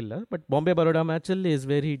ಅಲ್ವಾ ಗೊತ್ತಿಲ್ಲ. ಬಟ್ ಬಾಂಬೆ ಬರೋಡಾ ಮ್ಯಾಚಲ್ಲಿ is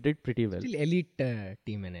very did pretty well. Elite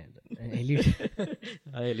ಟೀಮೇನೆ ಅದು.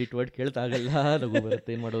 ಎಲೀಟ್ ವರ್ಡ್ ಕೇಳ್ತಾಗಲ್ಲ, ನಗು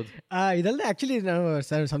ಬರುತ್ತೆ, ಏನು ಮಾಡೋದು. ಇದಲ್ಲದೆ ಆ್ಯಕ್ಚುಲಿ ನಾವು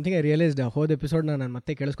ಸಮಥಿಂಗ್ ಐ ರಿಯಲೈಸ್ಡ್ ಹೋದ ಎಪಿಸೋಡ್ನ ನಾನು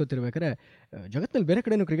ಮತ್ತೆ ಕೇಳಿಸ್ಕೊತಿರ್ಬೇಕಾದ್ರೆ ಜಗತ್ತಿನಲ್ಲಿ ಬೇರೆ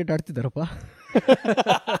ಕಡೆನೂ ಕ್ರಿಕೆಟ್ ಆಡ್ತಿದ್ದಾರಪ್ಪ.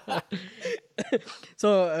 So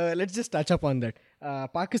let's just touch up on that.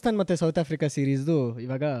 Pakistan ಮತ್ತು ಸೌತ್ ಆಫ್ರಿಕಾ ಸೀರೀಸ್ದು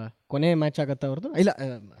ಇವಾಗ ಕೊನೆ ಮ್ಯಾಚ್ ಆಗತ್ತಾ ಅವ್ರದ್ದು? ಇಲ್ಲ,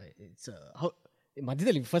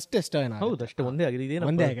 ಮಧ್ಯದಲ್ಲಿ ಫಸ್ಟ್ ಟೆಸ್ಟ್ ಹೌದು ಅಷ್ಟೇ, ಒಂದೇ ಆಗಿದೆ.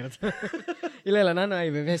 ಒಂದೇ ಆಗಿರುತ್ತೆ. ಇಲ್ಲ ನಾನು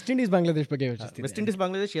ವೆಸ್ಟ್ ಇಂಡೀಸ್ ಬಾಂಗ್ಲಾದೇಶ್ ಬಗ್ಗೆ ಯೋಚಿಸ್ತೀನಿ. ವೆಸ್ಟ್ ಇಂಡೀಸ್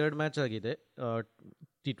ಬಾಂಗ್ಲಾದೇಶ್ 2 ಮ್ಯಾಚ್ ಆಗಿದೆ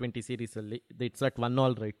T20 ಸೀರೀಸಲ್ಲಿ. It's at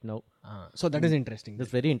 1-1 right now. So that is interesting.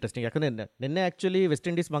 It's very interesting. ಯಾಕಂದರೆ ನಿನ್ನೆ ಆ್ಯಕ್ಚುಲಿ ವೆಸ್ಟ್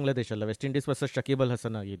ಇಂಡೀಸ್ ಬಾಂಗ್ಲಾದೇಶ್ ಅಲ್ಲ, ವೆಸ್ಟ್ ಇಂಡೀಸ್ ವರ್ಸಸ್ ಶಕೀಬ್ ಅಲ್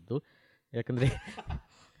ಹಸನ್ ಆಗಿದ್ದು. ಯಾಕಂದರೆ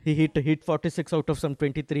he hit 46 out of some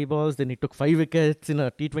 23 balls, then he took 5 wickets in a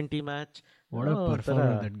T20 match. What a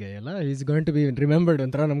performer that guy ಅಲ್ಲ. He's going to be remembered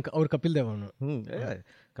ಒಂಥರ ನಮ್ಮ ಅವ್ರ ಕಪಿಲ್ ದೇವ್ ಅವನು.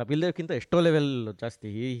 ಕಪಿಲ್ ದೇವ್ಕಿಂತ ಎಷ್ಟೋ ಲೆವೆಲ್ ಜಾಸ್ತಿ.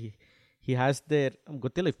 he has their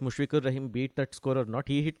ಗೊತ್ತಿಲ್ಲ if ಮುಷ್ಫಿಕುರ್ Rahim beat that score or not.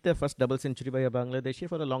 He hit the first double century by a Bangladeshi.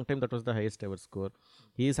 For a long time that was the highest ever score.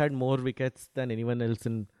 He's had more wickets than anyone else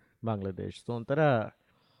in Bangladesh. So ಒಂಥರ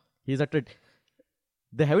he's at it.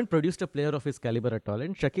 They haven't produced a player of his caliber at all,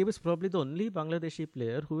 and Shakib is probably the only Bangladeshi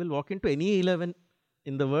player who will walk into any 11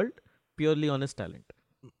 in the world purely on his talent.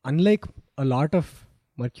 Unlike a lot of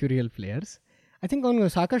mercurial players, I think ಅವನು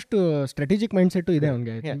ಸಾಕಷ್ಟು strategic mind set ಇದೆ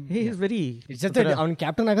ಅವನಿಗೆ. ಅವ್ನು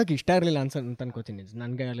captain ಆಗಕ್ಕೆ ಇಷ್ಟ ಇರಲಿಲ್ಲ ಅಂತ ಅನ್ಕೋತೀನಿ.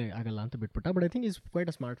 ನನಗೆ ಆಗಲ್ಲ ಅಂತ ಬಿಟ್ಬಿಟ್ಟ. But I think is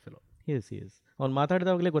quite a smart fellow. Yes. ಅವ್ನು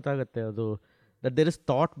ಮಾತಾಡಿದಾಗಲೇ ಗೊತ್ತಾಗುತ್ತೆ ಅದು that there is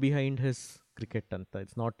thought behind his cricket ಅಂತ.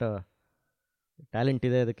 ಇಟ್ಸ್ ನಾಟ್ ಅ ಟ್ಯಾಲೆಂಟ್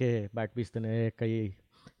ಇದೆ ಅದಕ್ಕೆ ಬ್ಯಾಟ್ ಬೀಸ್ತಾನೆ ಕೈ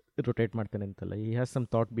ರೊಟೇಟ್ ಮಾಡ್ತಾನೆ ಅಂತಲ್ಲ. He has some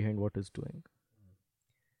thought behind what is doing.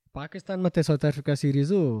 Pakistan ಮತ್ತು South Africa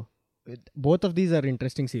series, both of these are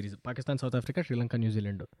interesting series. Pakistan, south Africa, Sri Lanka,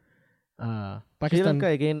 New Zealand. Sri Lanka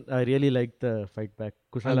again I really like the fight back.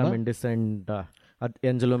 Kushala Mendis and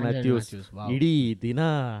Angelo Mathews ಇಡೀ ದಿನ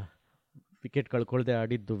wicket ಕಳ್ಕೊಳ್ದೆ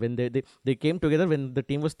ಆಡಿದ್ದು. When they came together when the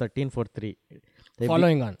team was 13-3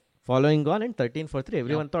 following on and 13-3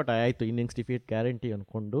 every one thought ಆಯಿತು innings defeat guarantee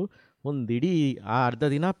ಅಂದ್ಕೊಂಡು ಒಂದು ಇಡೀ ಆ ಅರ್ಧ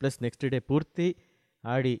ದಿನ ಪ್ಲಸ್ ನೆಕ್ಸ್ಟ್ ಡೇ ಪೂರ್ತಿ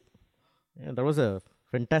ಆಡಿ that was a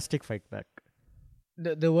fantastic fight back.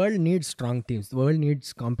 The world needs strong teams, the world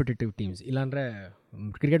needs competitive teams. ಇಲ್ಲಾಂದರೆ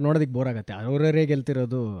ಕ್ರಿಕೆಟ್ ನೋಡೋದಕ್ಕೆ ಬೋರ್ ಆಗುತ್ತೆ. ಅವರೇ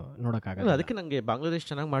ಗೆಲ್ತಿರೋದು ನೋಡೋಕ್ಕಾಗಲ್ಲ. ಅದಕ್ಕೆ ನನಗೆ ಬಾಂಗ್ಲಾದೇಶ್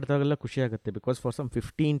ಚೆನ್ನಾಗಿ ಮಾಡಿದಾಗೆಲ್ಲ ಖುಷಿ ಆಗುತ್ತೆ. Because for some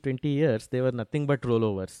 15-20 years they were nothing but roll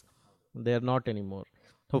overs. They are not anymore.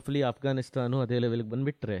 Hopefully Afghanistan ಅದೇ ಲೆವೆಲ್ಗೆ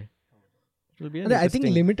ಬಂದುಬಿಟ್ರೆ I think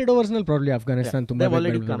limited ಓವರ್ಸ್ನಲ್ಲಿ probably Afghanistan ತುಂಬ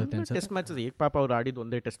ಟೆಸ್ಟ್ ಮ್ಯಾಚಸ್. ಈಗ ಪಾಪ ಅವ್ರು ಆಡಿದ್ದು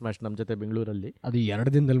ಒಂದೇ ಟೆಸ್ಟ್ ಮ್ಯಾಚ್ ನಮ್ಮ ಜೊತೆ ಬೆಂಗಳೂರಲ್ಲಿ, ಅದು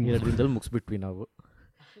 2 ದಿನದಲ್ಲಿ ಮುಗಿಸ್ಬಿಟ್ವಿ ನಾವು.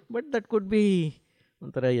 ಬಟ್ ದಟ್ ಕುಡ್ ಬಿ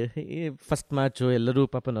ಒಂಥರ ಫಸ್ಟ್ ಮ್ಯಾಚು ಎಲ್ಲರೂ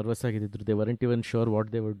ಪಾಪ ನರ್ವಸ್ ಆಗಿದ್ದರು. They ವರಂಟ್ even sure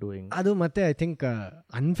what they were doing. ಅದು ಮತ್ತೆ ಐ ಥಿಂಕ್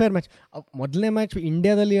ಅನ್ಫೇರ್ ಮ್ಯಾಚ್. ಮೊದಲನೇ ಮ್ಯಾಚ್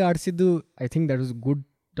ಇಂಡಿಯಾದಲ್ಲಿ ಆಡಿಸಿದ್ದು I think that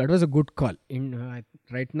was a good call.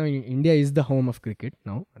 Right now India is the home of cricket.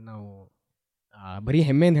 ನಾವು ಬರೀ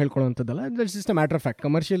ಹೆಮ್ಮೆಯಿಂದ ಹೇಳ್ಕೊಳ್ಳೋವಂಥದ್ದಲ್ಲ. That's just a matter of fact.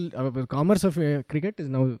 Commerce of cricket is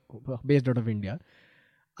now based out of India.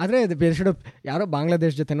 ಆದರೆ based of ಯಾರೋ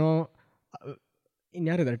Bangladesh ಜೊತೆನೋ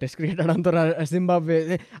ಇನ್ಯಾರಿದ್ದಾರೆ test cricket ಆಡೋಂಥವ್ರು, Zimbabwe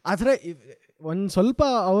ಆ ಥರ ಒಂದು ಸ್ವಲ್ಪ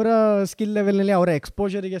ಅವರ ಸ್ಕಿಲ್ ಲೆವೆಲ್ನಲ್ಲಿ ಅವರ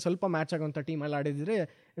ಎಕ್ಸ್ಪೋಜರಿಗೆ ಸ್ವಲ್ಪ ಮ್ಯಾಚ್ ಆಗೋಂಥ ಟೀಮಲ್ಲಿ ಆಡಿದರೆ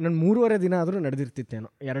ಇನ್ನೊಂದು 3.5 ದಿನ ಆದರೂ ನಡೆದಿರ್ತಿತ್ತೇನೋ,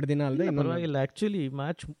 2 ದಿನ ಅಲ್ಲದೆ ಪರವಾಗಿಲ್ಲ. ಆ್ಯಕ್ಚುಲಿ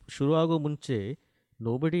ಮ್ಯಾಚ್ ಶುರು ಆಗೋ ಮುಂಚೆ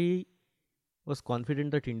nobody was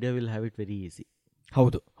confident that India will have it very easy.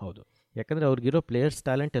 ಹೌದು ಹೌದು, ಯಾಕಂದರೆ ಅವ್ರಿಗಿರೋ ಪ್ಲೇಯರ್ಸ್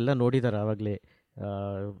ಟ್ಯಾಲೆಂಟ್ ಎಲ್ಲ ನೋಡಿದ್ದಾರೆ ಆವಾಗಲೇ.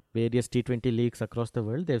 Various T20 leagues across the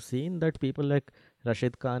world Dev seen that people like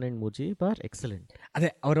Rashid Khan and Mujib R excellent. ಅದೇ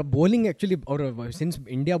ಅವರ ಬೌಲಿಂಗ್ ಆ್ಯಕ್ಚುಲಿ ಅವರು ಸಿನ್ಸ್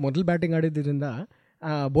ಇಂಡಿಯಾ ಮೊದಲು batting ಆಡಿದ್ದರಿಂದ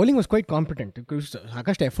bowling was quite competent.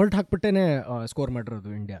 ಸಾಕಷ್ಟು ಎಫರ್ಟ್ ಹಾಕ್ಬಿಟ್ಟೇ ಸ್ಕೋರ್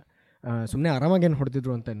ಮಾಡಿರೋದು ಇಂಡಿಯಾ, ಸುಮ್ಮನೆ ಆರಾಮಾಗೇನು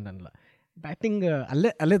ಹೊಡೆದಿದ್ರು ಅಂತ ಏನಲ್ಲ. ಬ್ಯಾಟಿಂಗ್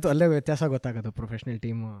ಅಲ್ಲೇ ವ್ಯತ್ಯಾಸ ಗೊತ್ತಾಗೋದು ಪ್ರೊಫೆಷ್ನಲ್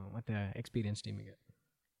ಟೀಮು ಮತ್ತು ಎಕ್ಸ್ಪೀರಿಯನ್ಸ್ ಟೀಮಿಗೆ.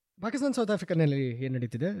 ಪಾಕಿಸ್ತಾನ ಸೌತ್ ಆಫ್ರಿಕಾನಲ್ಲಿ ಏನು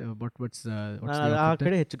ನಡೀತಿದೆ? ಆ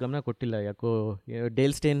ಕಡೆ ಹೆಚ್ಚು ಗಮನ ಕೊಟ್ಟಿಲ್ಲ ಯಾಕೋ.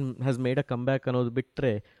 Dale Steyn has made a come back ಅನ್ನೋದು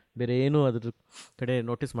ಬಿಟ್ಟರೆ ಬೇರೆ ಏನೂ ಅದ್ರ ಕಡೆ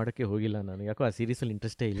ನೋಟಿಸ್ ಮಾಡೋಕ್ಕೆ ಹೋಗಿಲ್ಲ ನಾನು. ಯಾಕೋ ಆ ಸೀರೀಸಲ್ಲಿ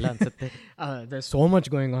ಇಂಟ್ರೆಸ್ಟೇ ಇಲ್ಲ ಅನ್ಸುತ್ತೆ. So much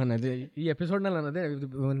going on. ಅದೇ ಈ ಎಪಿಸೋಡ್ನಲ್ಲಿ ನಾನು ಅದೇ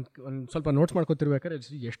ಒಂದು ಸ್ವಲ್ಪ ನೋಟ್ಸ್ ಮಾಡ್ಕೊತಿರ್ಬೇಕಾದ್ರೆ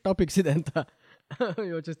ಎಷ್ಟು ಟಾಪಿಕ್ಸ್ ಇದೆ ಅಂತ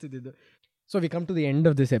ಯೋಚಿಸ್ತಿದ್ದು. So we come to the end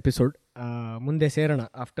of this episode. ಮುಂದೆ ಸೇರೋಣ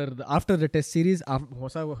ಆಫ್ಟರ್ ದ ಟೆಸ್ಟ್ ಸೀರೀಸ್.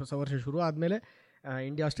 ಹೊಸ ವರ್ಷ ಶುರು ಆದಮೇಲೆ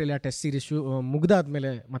ಇಂಡಿಯಾ ಆಸ್ಟ್ರೇಲಿಯಾ ಟೆಸ್ಟ್ ಸೀರೀಸ್ ಮುಗ್ದಾದ್ಮೇಲೆ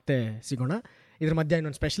ಮತ್ತೆ ಸಿಗೋಣ. ಇದ್ರ ಮಧ್ಯೆ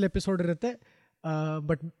ಇನ್ನೊಂದು ಸ್ಪೆಷಲ್ ಎಪಿಸೋಡ್ ಇರುತ್ತೆ.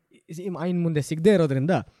 ಬಟ್ ಇನ್ನು ಮುಂದೆ ಸಿಗದೇ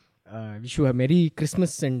ಇರೋದ್ರಿಂದ wish you a ಮೆರಿ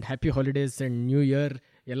Christmas and happy holidays and new year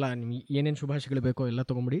ಎಲ್ಲ ನಿಮ್ಗೆ ಏನೇನು ಶುಭಾಶಯಗಳು ಬೇಕೋ ಎಲ್ಲ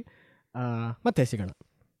ತೊಗೊಂಬಿಡಿ. ಮತ್ತೆ ಸಿಗೋಣ.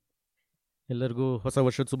 ಎಲ್ಲರಿಗೂ ಹೊಸ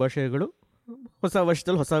ವರ್ಷದ ಶುಭಾಶಯಗಳು. ಹೊಸ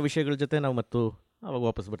ವರ್ಷದಲ್ಲಿ ಹೊಸ ವಿಷಯಗಳ ಜೊತೆ ನಾವು ಮತ್ತು ಅವಾಗ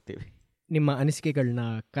ವಾಪಸ್ ಬರ್ತೀವಿ. ನಿಮ್ಮ ಅನಿಸಿಕೆಗಳನ್ನ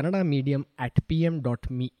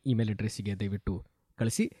kannada.medium@pm.me ಇಮೇಲ್ ಅಡ್ರೆಸ್ಸಿಗೆ ದಯವಿಟ್ಟು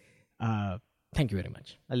ಕಳಿಸಿ. Thank you very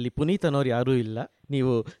much. ಅಲ್ಲಿ ಪುನೀತ್ ಅನ್ನೋರು ಯಾರೂ ಇಲ್ಲ.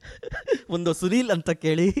 ನೀವು ಒಂದು ಸುನೀಲ್ ಅಂತ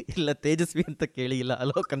ಕೇಳಿ, ಇಲ್ಲ ತೇಜಸ್ವಿ ಅಂತ ಕೇಳಿ, ಇಲ್ಲ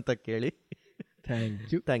ಅಲೋಕ್ ಅಂತ ಕೇಳಿ.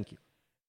 Thank you.